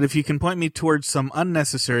 I said, if you can point me towards some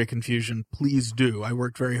unnecessary confusion, please do. I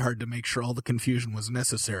worked very hard to make sure all the confusion was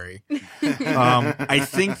necessary. I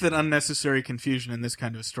think that unnecessary confusion in this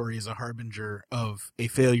kind of a story is a harbinger of a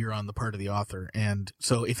failure on the part of the author. And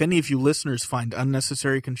so if any of you listeners find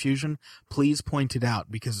unnecessary confusion, please point it out,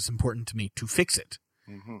 because it's important to me to fix it.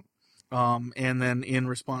 Mm-hmm. And then in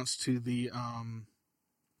response to the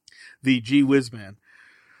Gee Whiz Man.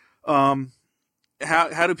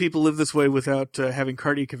 How do people live this way without having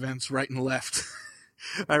cardiac events right and left?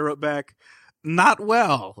 I wrote back, not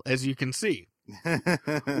well, as you can see.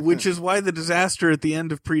 Which is why the disaster at the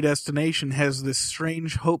end of Predestination has this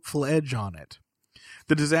strange, hopeful edge on it.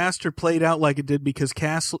 The disaster played out like it did because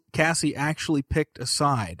Cassie actually picked a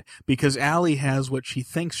side, because Allie has what she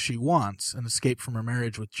thinks she wants, an escape from her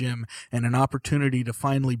marriage with Jim, and an opportunity to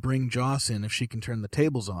finally bring Joss in if she can turn the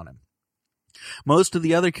tables on him. Most of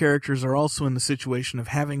the other characters are also in the situation of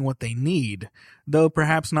having what they need, though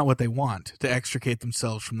perhaps not what they want, to extricate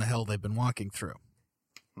themselves from the hell they've been walking through.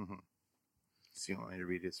 Mm-hmm. So you want me to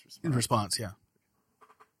read his response? Response, yeah.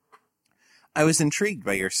 I was intrigued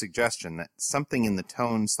by your suggestion that something in the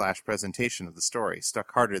tone/presentation of the story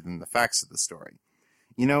stuck harder than the facts of the story.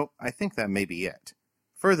 You know, I think that may be it.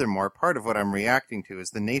 Furthermore, part of what I'm reacting to is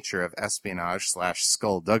the nature of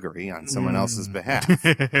espionage/skullduggery on someone else's behalf.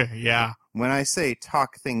 Yeah. When I say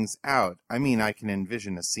talk things out, I mean I can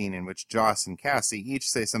envision a scene in which Joss and Cassie each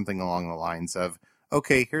say something along the lines of,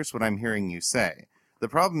 okay, here's what I'm hearing you say. The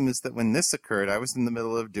problem is that when this occurred, I was in the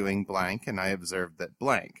middle of doing blank, and I observed that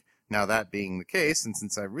blank. Now, that being the case, and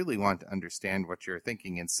since I really want to understand what you're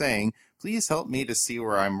thinking and saying, please help me to see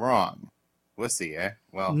where I'm wrong. Wussy, eh?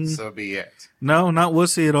 Well, so be it. No, not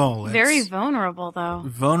wussy at all. Very vulnerable, though.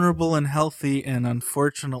 Vulnerable and healthy, and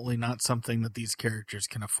unfortunately not something that these characters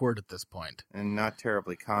can afford at this point. And not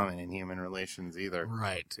terribly common in human relations either.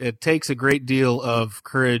 Right. It takes a great deal of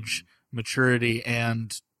courage, maturity,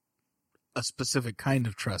 and a specific kind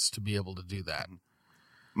of trust to be able to do that.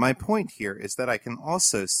 My point here is that I can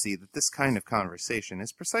also see that this kind of conversation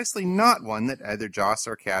is precisely not one that either Joss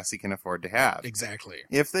or Cassie can afford to have. Exactly.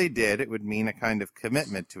 If they did, it would mean a kind of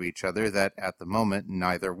commitment to each other that, at the moment,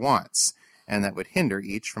 neither wants, and that would hinder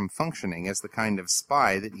each from functioning as the kind of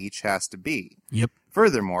spy that each has to be. Yep.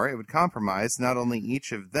 Furthermore, it would compromise not only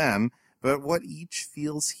each of them, but what each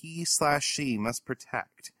feels he/she must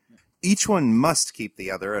protect. Each one must keep the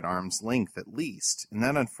other at arm's length at least, and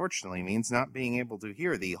that unfortunately means not being able to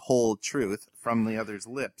hear the whole truth from the other's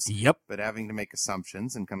lips, Yep. but having to make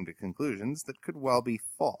assumptions and come to conclusions that could well be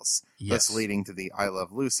false, Yes. thus leading to the I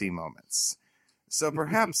Love Lucy moments. So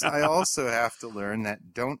perhaps I also have to learn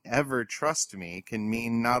that don't ever trust me can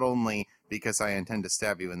mean not only because I intend to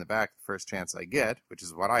stab you in the back the first chance I get, which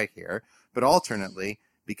is what I hear, but alternately,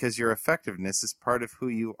 because your effectiveness is part of who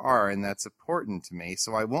you are, and that's important to me,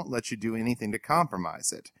 so I won't let you do anything to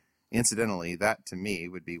compromise it. Incidentally, that to me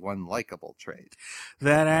would be one likable trait.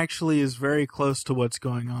 That actually is very close to what's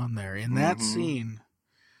going on there. In that scene,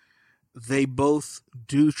 they both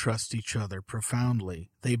do trust each other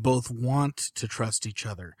profoundly. They both want to trust each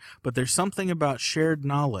other. But there's something about shared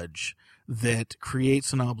knowledge that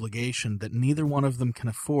creates an obligation that neither one of them can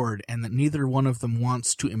afford, and that neither one of them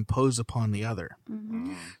wants to impose upon the other.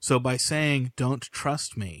 Mm-hmm. So by saying, don't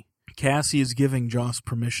trust me, Cassie is giving Joss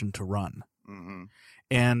permission to run. Mm-hmm.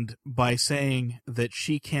 And by saying that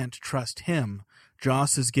she can't trust him,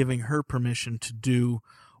 Joss is giving her permission to do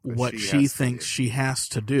what she thinks she has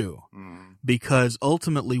to do. Mm. Because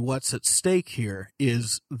ultimately what's at stake here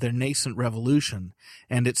is their nascent revolution,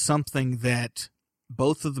 and it's something that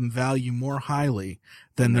both of them value more highly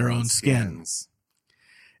than their own skins.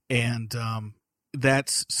 And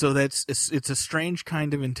it's a strange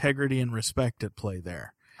kind of integrity and respect at play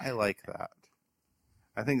there. I like that.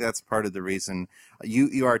 I think that's part of the reason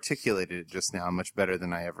you articulated it just now much better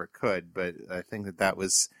than I ever could, but I think that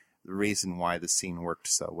was the reason why the scene worked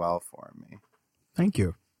so well for me. Thank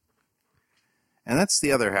you. And that's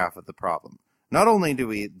the other half of the problem. Not only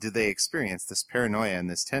do they experience this paranoia and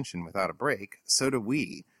this tension without a break, so do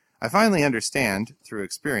we. I finally understand, through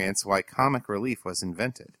experience, why comic relief was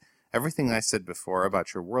invented. Everything I said before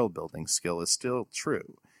about your world-building skill is still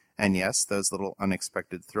true. And yes, those little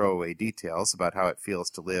unexpected throwaway details about how it feels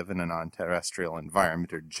to live in a non-terrestrial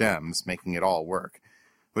environment are gems, making it all work.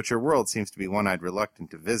 But your world seems to be one I'd reluctant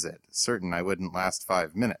to visit, certain I wouldn't last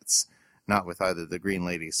 5 minutes. Not with either the Green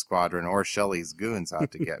Lady Squadron or Shelley's goons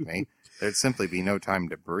out to get me. There'd simply be no time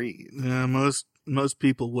to breathe. Most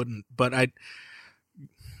people wouldn't, but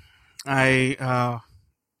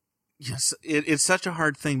Yes, it's such a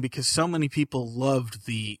hard thing because so many people loved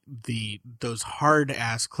those hard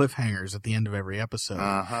ass cliffhangers at the end of every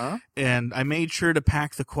episode. And I made sure to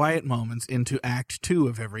pack the quiet moments into Act 2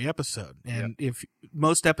 of every episode. And if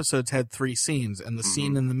most episodes had 3 scenes, and the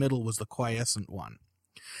scene in the middle was the quiescent one,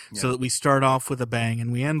 so that we start off with a bang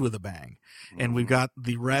and we end with a bang, and we've got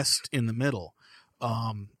the rest in the middle.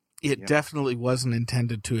 It definitely wasn't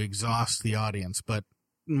intended to exhaust the audience, but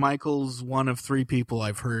Michael's one of 3 people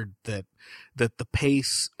I've heard that the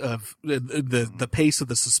pace of the pace of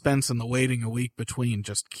the suspense and the waiting a week between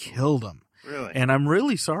just killed him. Really? And I'm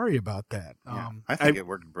really sorry about that. I think it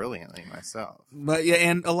worked brilliantly myself. But yeah,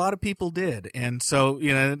 and a lot of people did. And so,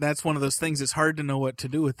 that's one of those things. It's hard to know what to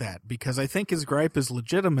do with that because I think his gripe is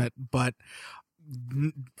legitimate, but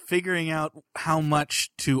figuring out how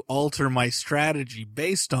much to alter my strategy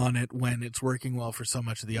based on it when it's working well for so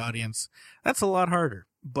much of the audience, that's a lot harder.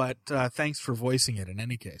 But thanks for voicing it in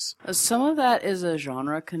any case. Some of that is a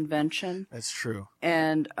genre convention. That's true.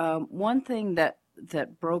 And one thing that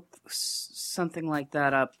broke something like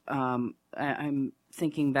that up, I'm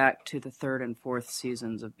thinking back to the 3rd and 4th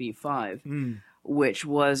seasons of B5, which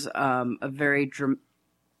was a very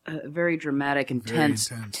dramatic,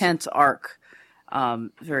 intense arc.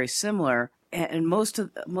 Very similar, and most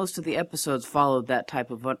of the episodes followed that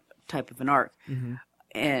type of an arc.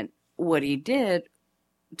 And what he did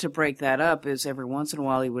to break that up is every once in a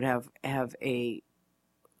while he would have a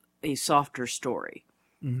softer story.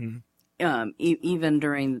 Even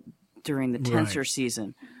during the tenser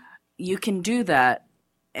season, you can do that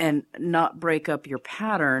and not break up your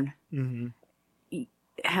pattern.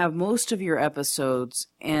 Have most of your episodes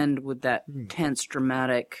end with that tense,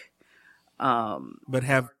 dramatic. But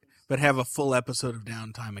have a full episode of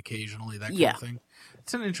downtime occasionally, that kind of thing.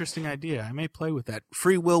 It's an interesting idea. I may play with that.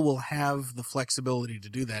 Free Will have the flexibility to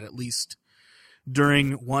do that, at least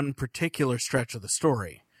during one particular stretch of the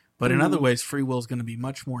story. But in other ways, Free Will is going to be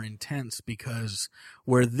much more intense because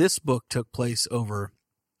where this book took place over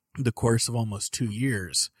the course of almost 2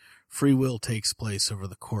 years, Free Will takes place over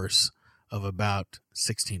the course of about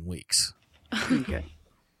 16 weeks. Okay.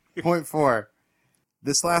 Point 4.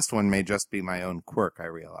 This last one may just be my own quirk, I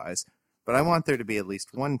realize, but I want there to be at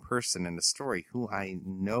least one person in a story who I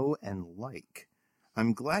know and like.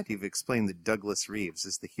 I'm glad you've explained that Douglas Reeves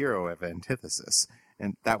is the hero of Antithesis,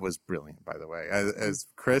 and that was brilliant, by the way. As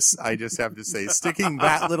Chris, I just have to say, sticking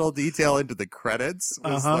that little detail into the credits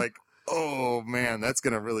was like, oh man, that's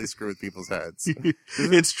going to really screw with people's heads.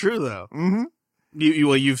 It's true, though.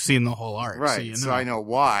 You've seen the whole arc, right? So I know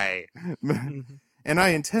why. And I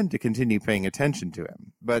intend to continue paying attention to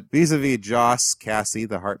him. But vis-a-vis Joss, Cassie,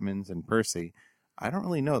 the Hartmans, and Percy, I don't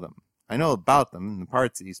really know them. I know about them and the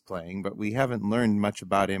parts that he's playing, but we haven't learned much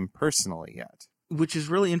about him personally yet. Which is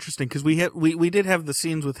really interesting, because we did have the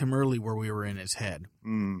scenes with him early where we were in his head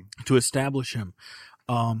to establish him.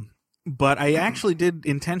 But I actually did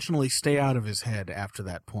intentionally stay out of his head after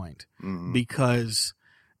that point, because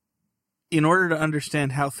in order to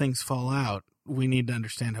understand how things fall out, we need to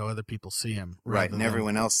understand how other people see him. Right, and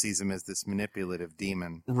everyone else sees him as this manipulative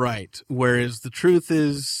demon. Right, whereas the truth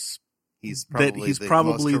is he's probably the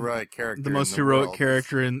most heroic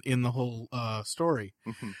character in the whole story.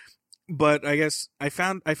 But I guess I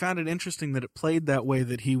found it interesting that it played that way,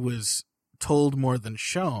 that he was told more than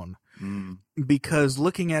shown, because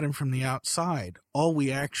looking at him from the outside, all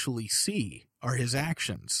we actually see are his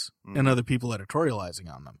actions and other people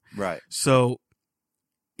editorializing on them. Right. So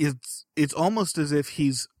it's almost as if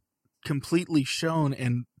he's completely shown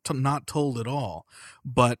and not told at all,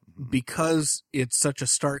 but because it's such a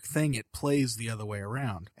stark thing, it plays the other way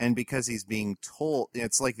around. And because he's being told,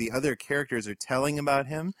 it's like the other characters are telling about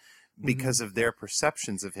him because of their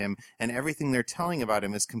perceptions of him, and everything they're telling about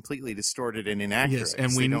him is completely distorted and inaccurate. Yes,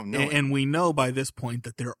 and we know by this point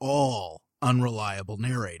that they're all unreliable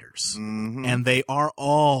narrators, and they are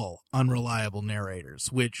all unreliable narrators,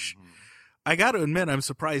 which I got to admit, I'm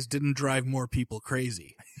surprised didn't drive more people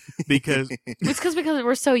crazy, because it's because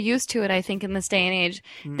we're so used to it. I think in this day and age,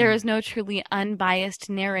 there is no truly unbiased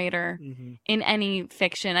narrator in any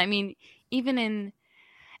fiction. I mean, even in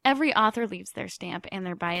every author leaves their stamp and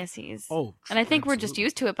their biases. Oh, and I think we're just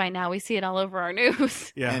used to it by now. We see it all over our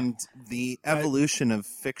news. Yeah, and the evolution of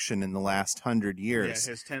fiction in the last 100 years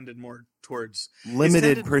has tended more towards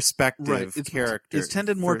limited perspective characters. It's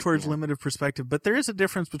tended more towards limited perspective, but there is a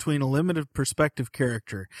difference between a limited perspective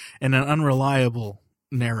character and an unreliable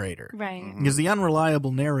narrator. Right. Because the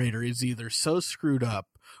unreliable narrator is either so screwed up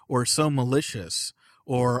or so malicious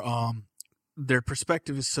or their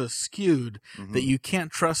perspective is so skewed that you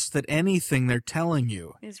can't trust that anything they're telling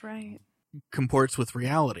you is right, comports with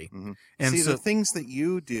reality. And so the things that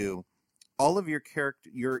you do all of your character,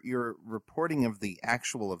 your reporting of the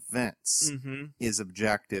actual events is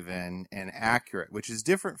objective and accurate, which is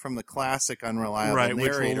different from the classic unreliable narrator.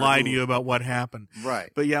 Right, which will lie to you about what happened.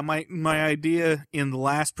 Right. But yeah, my idea in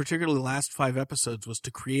the particularly last 5 episodes was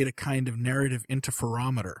to create a kind of narrative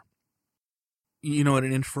interferometer. You know what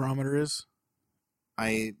an interferometer is?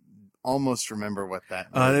 I almost remember what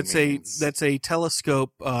that means. That's a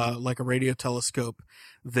telescope, like a radio telescope,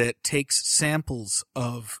 that takes samples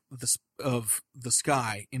of the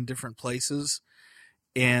sky in different places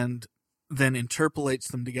and then interpolates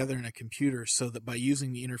them together in a computer so that by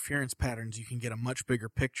using the interference patterns you can get a much bigger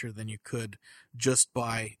picture than you could just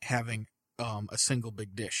by having a single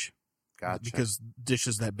big dish. Gotcha. Because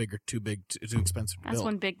dishes that big are too expensive to build. That's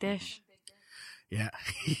one big dish. Yeah.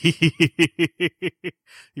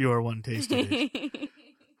 You are one tasty dish.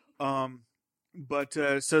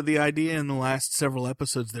 So the idea in the last several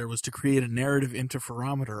episodes there was to create a narrative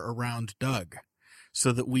interferometer around Doug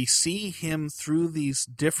so that we see him through these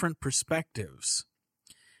different perspectives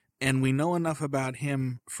and we know enough about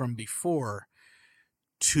him from before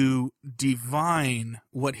to divine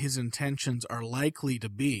what his intentions are likely to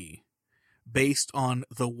be based on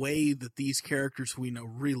the way that these characters we know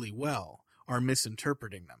really well are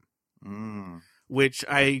misinterpreting them. Which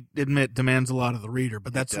I admit demands a lot of the reader,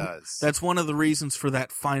 but that's one of the reasons for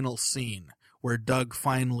that final scene where Doug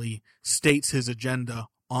finally states his agenda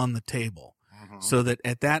on the table, so that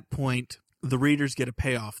at that point the readers get a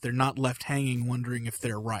payoff. They're not left hanging wondering if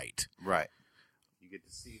they're right. Right. You get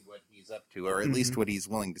to see what he's up to, or at least what he's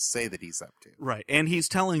willing to say that he's up to. Right, and he's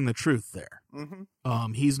telling the truth there.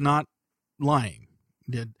 He's not lying.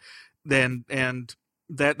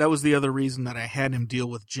 That was the other reason that I had him deal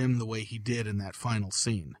with Jim the way he did in that final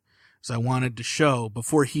scene. So I wanted to show,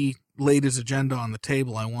 before he laid his agenda on the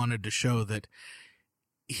table, I wanted to show that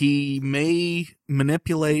he may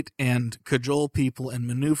manipulate and cajole people and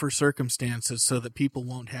maneuver circumstances so that people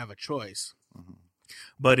won't have a choice.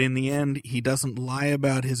 But in the end, he doesn't lie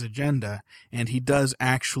about his agenda, and he does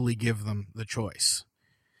actually give them the choice.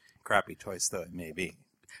 Crappy choice, though it may be.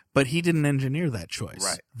 But he didn't engineer that choice.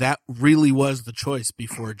 Right. That really was the choice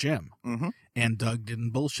before Jim. And Doug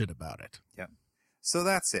didn't bullshit about it. Yeah. So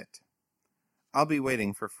that's it. I'll be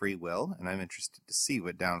waiting for Free Will, and I'm interested to see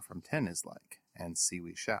what Down from 10 is like. And see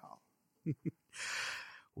we shall.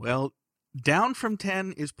 Well, Down from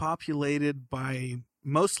 10 is populated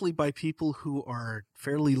mostly by people who are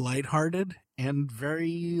fairly lighthearted and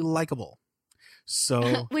very likable.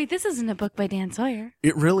 So wait, this isn't a book by Dan Sawyer.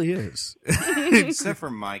 It really is. Except for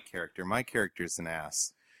my character. My character's an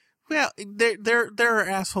ass. Well, there are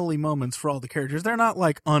assholey moments for all the characters. They're not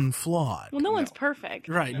like unflawed. Well, no one's perfect.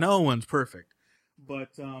 Right, no one's perfect. But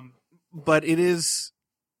it is,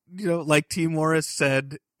 like T. Morris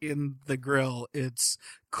said in The Grill, it's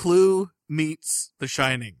Clue meets The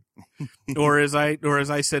Shining. or as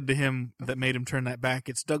I said to him that made him turn that back,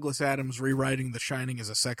 it's Douglas Adams rewriting The Shining as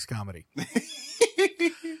a sex comedy.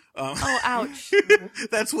 Oh, ouch.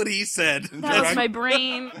 That's what he said. That was my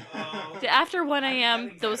brain. After 1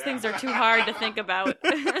 a.m., those things are too hard to think about.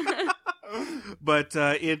 But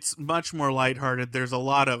it's much more lighthearted. There's a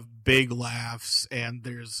lot of big laughs, and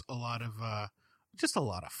there's a lot of just a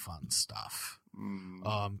lot of fun stuff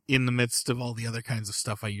in the midst of all the other kinds of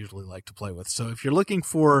stuff I usually like to play with. So if you're looking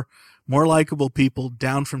for more likable people,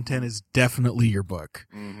 Down from 10 is definitely your book.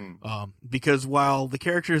 Because while the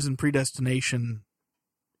characters in Predestination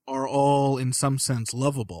are all in some sense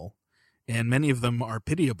lovable, and many of them are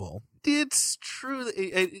pitiable, it's true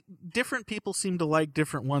that different people seem to like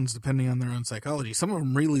different ones depending on their own psychology. Some of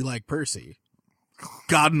them really like Percy.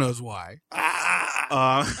 God knows why.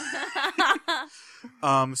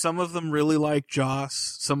 Some of them really like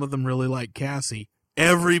Joss. Some of them really like Cassie.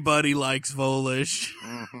 Everybody likes Volish.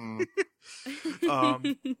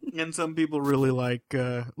 And some people really like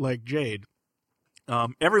Jade.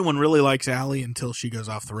 Everyone really likes Allie until she goes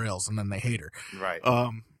off the rails, and then they hate her. Right.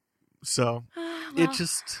 So it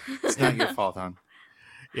just... It's not your fault, hon.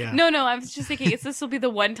 Yeah. No, I was just thinking this will be the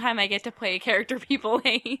one time I get to play a character people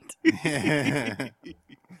hate.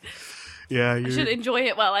 Yeah, I should enjoy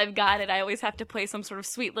it while I've got it. I always have to play some sort of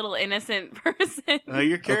sweet little innocent person.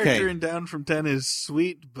 Your character in Down from 10 is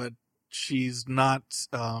sweet, but she's not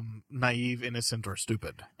naive, innocent, or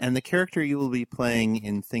stupid. And the character you will be playing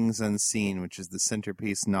in Things Unseen, which is the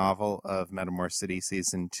centerpiece novel of Metamor City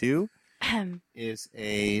Season 2, is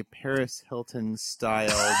a Paris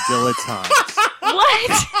Hilton-style dilettante.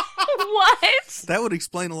 What? What? That would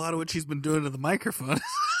explain a lot of what she's been doing to the microphone.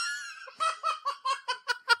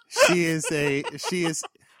 She is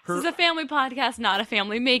This is a family podcast, not a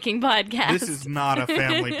family making podcast. This is not a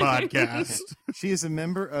family podcast. She is a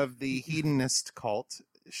member of the hedonist cult.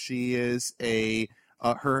 She is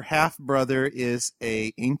her half brother is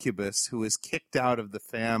a incubus who was kicked out of the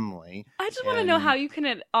family. I just want to know how you can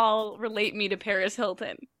at all relate me to Paris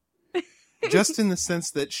Hilton. Just in the sense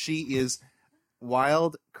that she is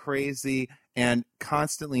wild, crazy, and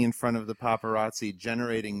constantly in front of the paparazzi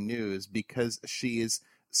generating news because she is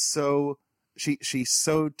so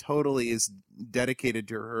totally is dedicated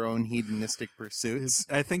to her own hedonistic pursuits.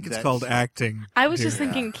 I think it's called acting. I was just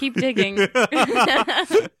thinking, keep digging.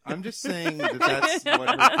 I'm just saying that's what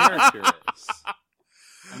her character is.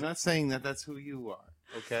 I'm not saying that that's who you are,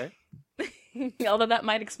 okay? Although that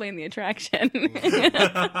might explain the attraction. Yes.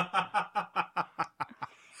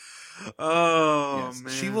 Man.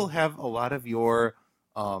 She will have a lot of your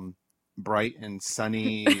bright and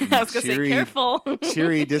sunny, I was gonna say, careful.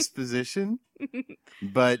 cheery disposition,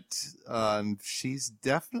 but she's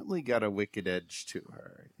definitely got a wicked edge to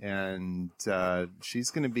her, and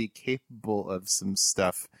she's going to be capable of some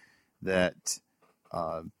stuff that,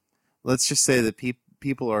 let's just say that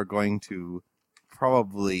people are going to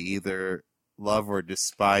probably either love or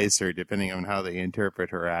despise her, depending on how they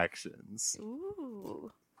interpret her actions.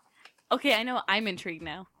 Ooh. Okay, I know. I'm intrigued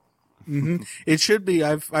now. Mm-hmm. It should be.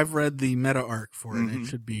 I've read the meta arc for it. Mm-hmm. It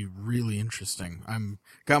should be really interesting. I'm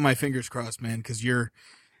got my fingers crossed, man, because you're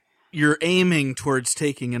aiming towards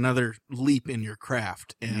taking another leap in your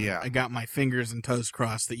craft, and I got my fingers and toes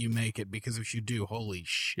crossed that you make it, because if you do, holy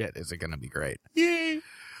shit, is it going to be great? Yay!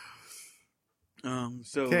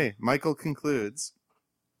 Okay, Michael concludes.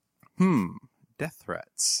 Death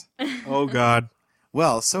threats. Oh God.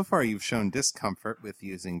 Well, so far you've shown discomfort with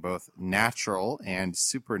using both natural and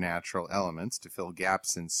supernatural elements to fill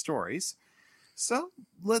gaps in stories. So,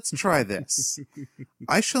 let's try this.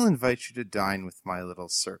 I shall invite you to dine with my little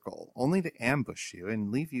circle, only to ambush you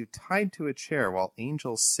and leave you tied to a chair while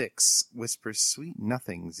Angel 6 whispers sweet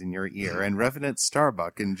nothings in your ear and Revenant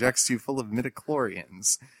Starbuck injects you full of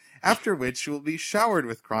midichlorians. After which you will be showered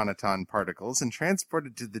with chronoton particles and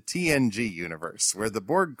transported to the TNG universe, where the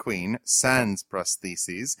Borg Queen, sans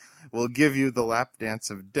prostheses, will give you the lap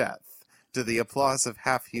dance of death, to the applause of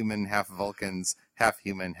half-human, half-Vulcans,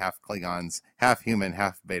 half-human, half-Klingons, half-human,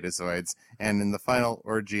 half-Betazoids, and in the final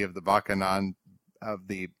orgy of the Bacchanal of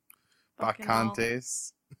the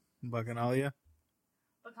Bacchantes. Bacchanalia?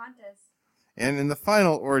 Bacchantes. And in the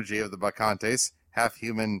final orgy of the Bacchantes,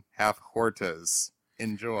 half-human, half-Hortas.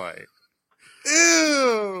 Enjoy.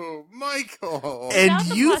 Ew, Michael. And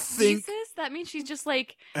you think that means she's just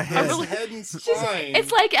like head and spine.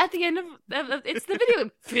 It's like at the end of it's the video.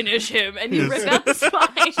 Finish him, and you rip out the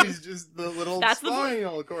spine. She's just the little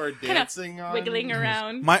spinal cord dancing on, wiggling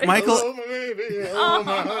around. Michael. Hello, my baby. Hello,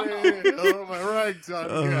 my honey. Hello, my ragtime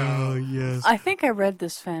Oh yes. I think I read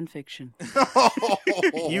this fan fiction.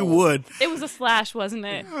 You would. It was a slash, wasn't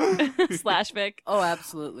it? Slash fic. Oh,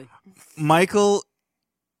 absolutely. Michael.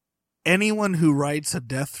 Anyone who writes a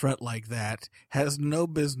death threat like that has no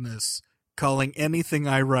business calling anything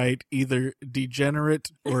I write either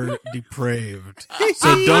degenerate or depraved.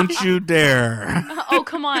 So don't you dare. Oh,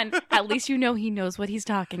 come on. At least you know he knows what he's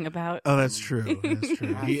talking about. Oh, that's true. That's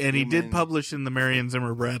true. He did publish in the Marion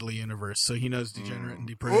Zimmer Bradley universe, so he knows degenerate and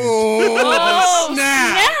depraved. Oh,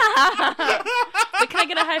 snap! But can I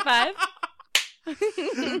get a high five?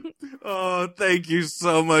 Oh, thank you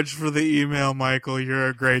so much for the email, Michael. You're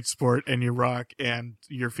a great sport and you rock, and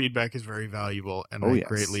your feedback is very valuable, and I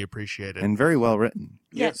greatly appreciate it. And very well written.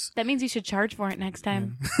 Yes. That means you should charge for it next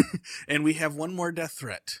time. And we have one more death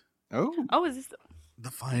threat. Oh, is this the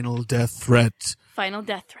final death threat? Final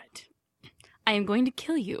death threat. I am going to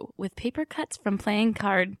kill you with paper cuts from playing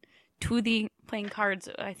cards,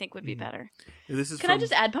 I think would be better. This is Can I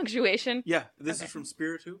just add punctuation? Yeah, this is from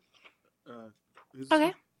Spiritu.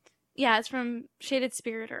 Okay. Yeah, it's from Shaded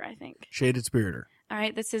Spiritor, I think. Shaded Spiritor. All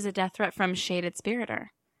right, this is a death threat from Shaded Spiritor.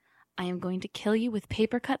 I am going to kill you with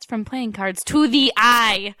paper cuts from playing cards to the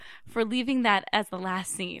eye for leaving that as the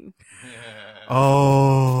last scene.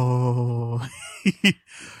 Oh.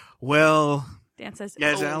 Well, Dan says,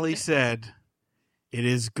 as Ali said, it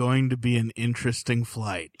is going to be an interesting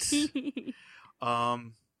flight.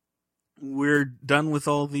 We're done with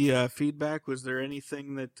all the feedback. Was there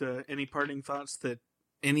anything that, any parting thoughts that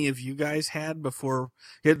any of you guys had before?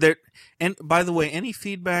 And by the way, any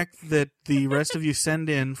feedback that the rest of you send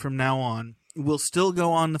in from now on will still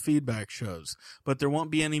go on the feedback shows, but there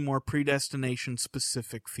won't be any more predestination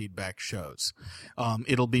specific feedback shows.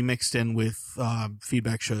 It'll be mixed in with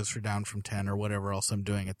feedback shows for Down from 10 or whatever else I'm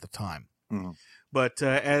doing at the time. But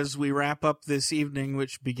as we wrap up this evening,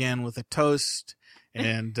 which began with a toast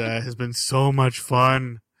and has been so much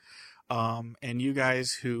fun, and you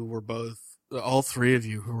guys who were all three of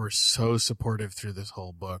you who were so supportive through this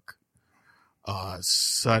whole book,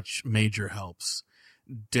 such major helps.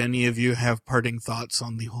 Do any of you have parting thoughts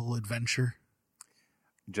on the whole adventure?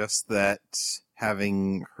 Just that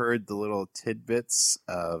having heard the little tidbits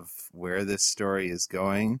of where this story is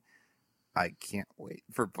going, I can't wait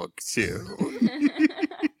for book 2.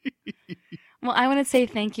 Well, I want to say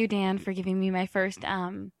thank you, Dan, for giving me my first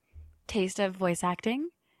taste of voice acting.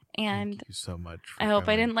 And thank you so much. I hope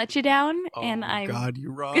I didn't let you down. God,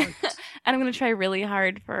 you rocked. And I'm going to try really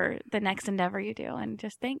hard for the next endeavor you do. And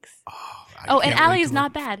just thanks. And Allie is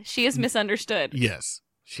not bad. She is misunderstood. Yes,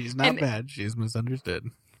 she's not bad. She's misunderstood.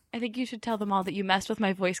 I think you should tell them all that you messed with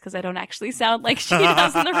my voice because I don't actually sound like she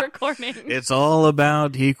does in the recording. It's all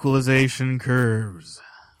about equalization curves.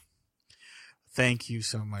 Thank you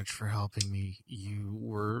so much for helping me. You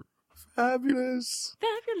were fabulous.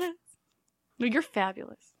 Fabulous. No, you're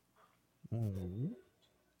fabulous. Oh.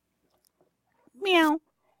 Meow.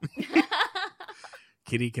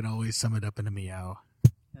 Kitty can always sum it up in a meow.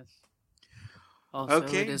 Yes. Also,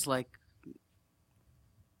 Okay. It is like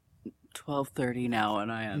 12:30 now,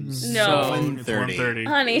 and I am No. so... It's 1:30.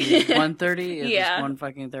 Honey. 1:30? Yeah. It's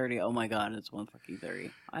 1:30. Oh my god, it's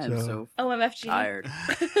 1:30. I am so OMFG. tired.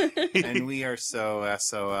 And we are so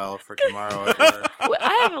SOL for tomorrow at work.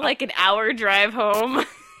 I have like an hour drive home.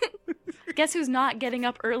 Guess who's not getting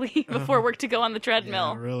up early before work to go on the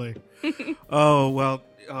treadmill? Yeah, really.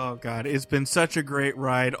 Oh God, it's been such a great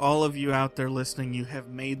ride. All of you out there listening, you have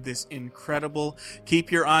made this incredible.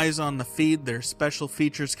 Keep your eyes on the feed. There's special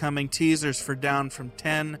features coming, teasers for Down from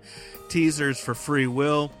 10, teasers for Free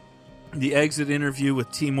Will, the exit interview with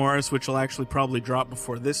T. Morris, which will actually probably drop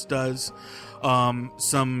before this does.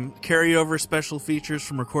 Some carryover special features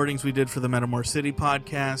from recordings we did for the Metamor City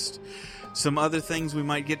podcast. Some other things we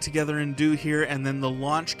might get together and do here, and then the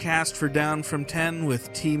launch cast for Down from 10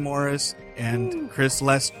 with T. Morris and Chris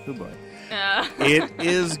Lester. Oh boy. It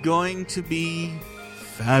is going to be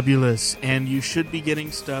fabulous, and you should be getting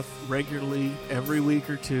stuff regularly every week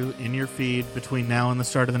or two in your feed between now and the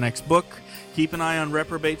start of the next book. Keep an eye on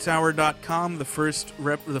reprobateshour.com. The first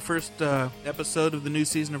episode of the new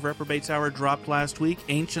season of Reprobates Hour dropped last week,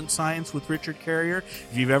 Ancient Science with Richard Carrier.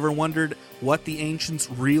 If you've ever wondered what the ancients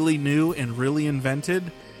really knew and really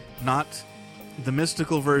invented, not the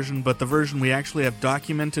mystical version, but the version we actually have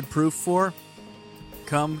documented proof for,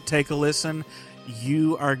 come take a listen.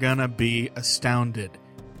 You are gonna be astounded.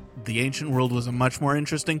 The ancient world was a much more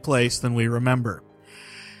interesting place than we remember.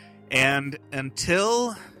 And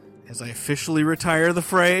until, as I officially retire the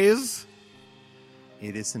phrase,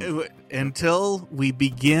 It isn't. until we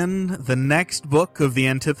begin the next book of the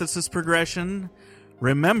Antithesis Progression,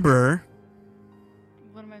 remember...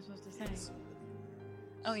 What am I supposed to say?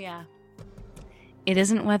 Oh, yeah. It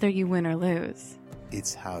isn't whether you win or lose.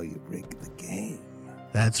 It's how you rig the game.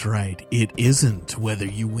 That's right. It isn't whether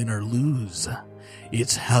you win or lose.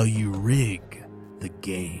 It's how you rig the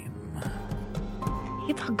game.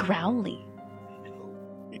 It's all growly.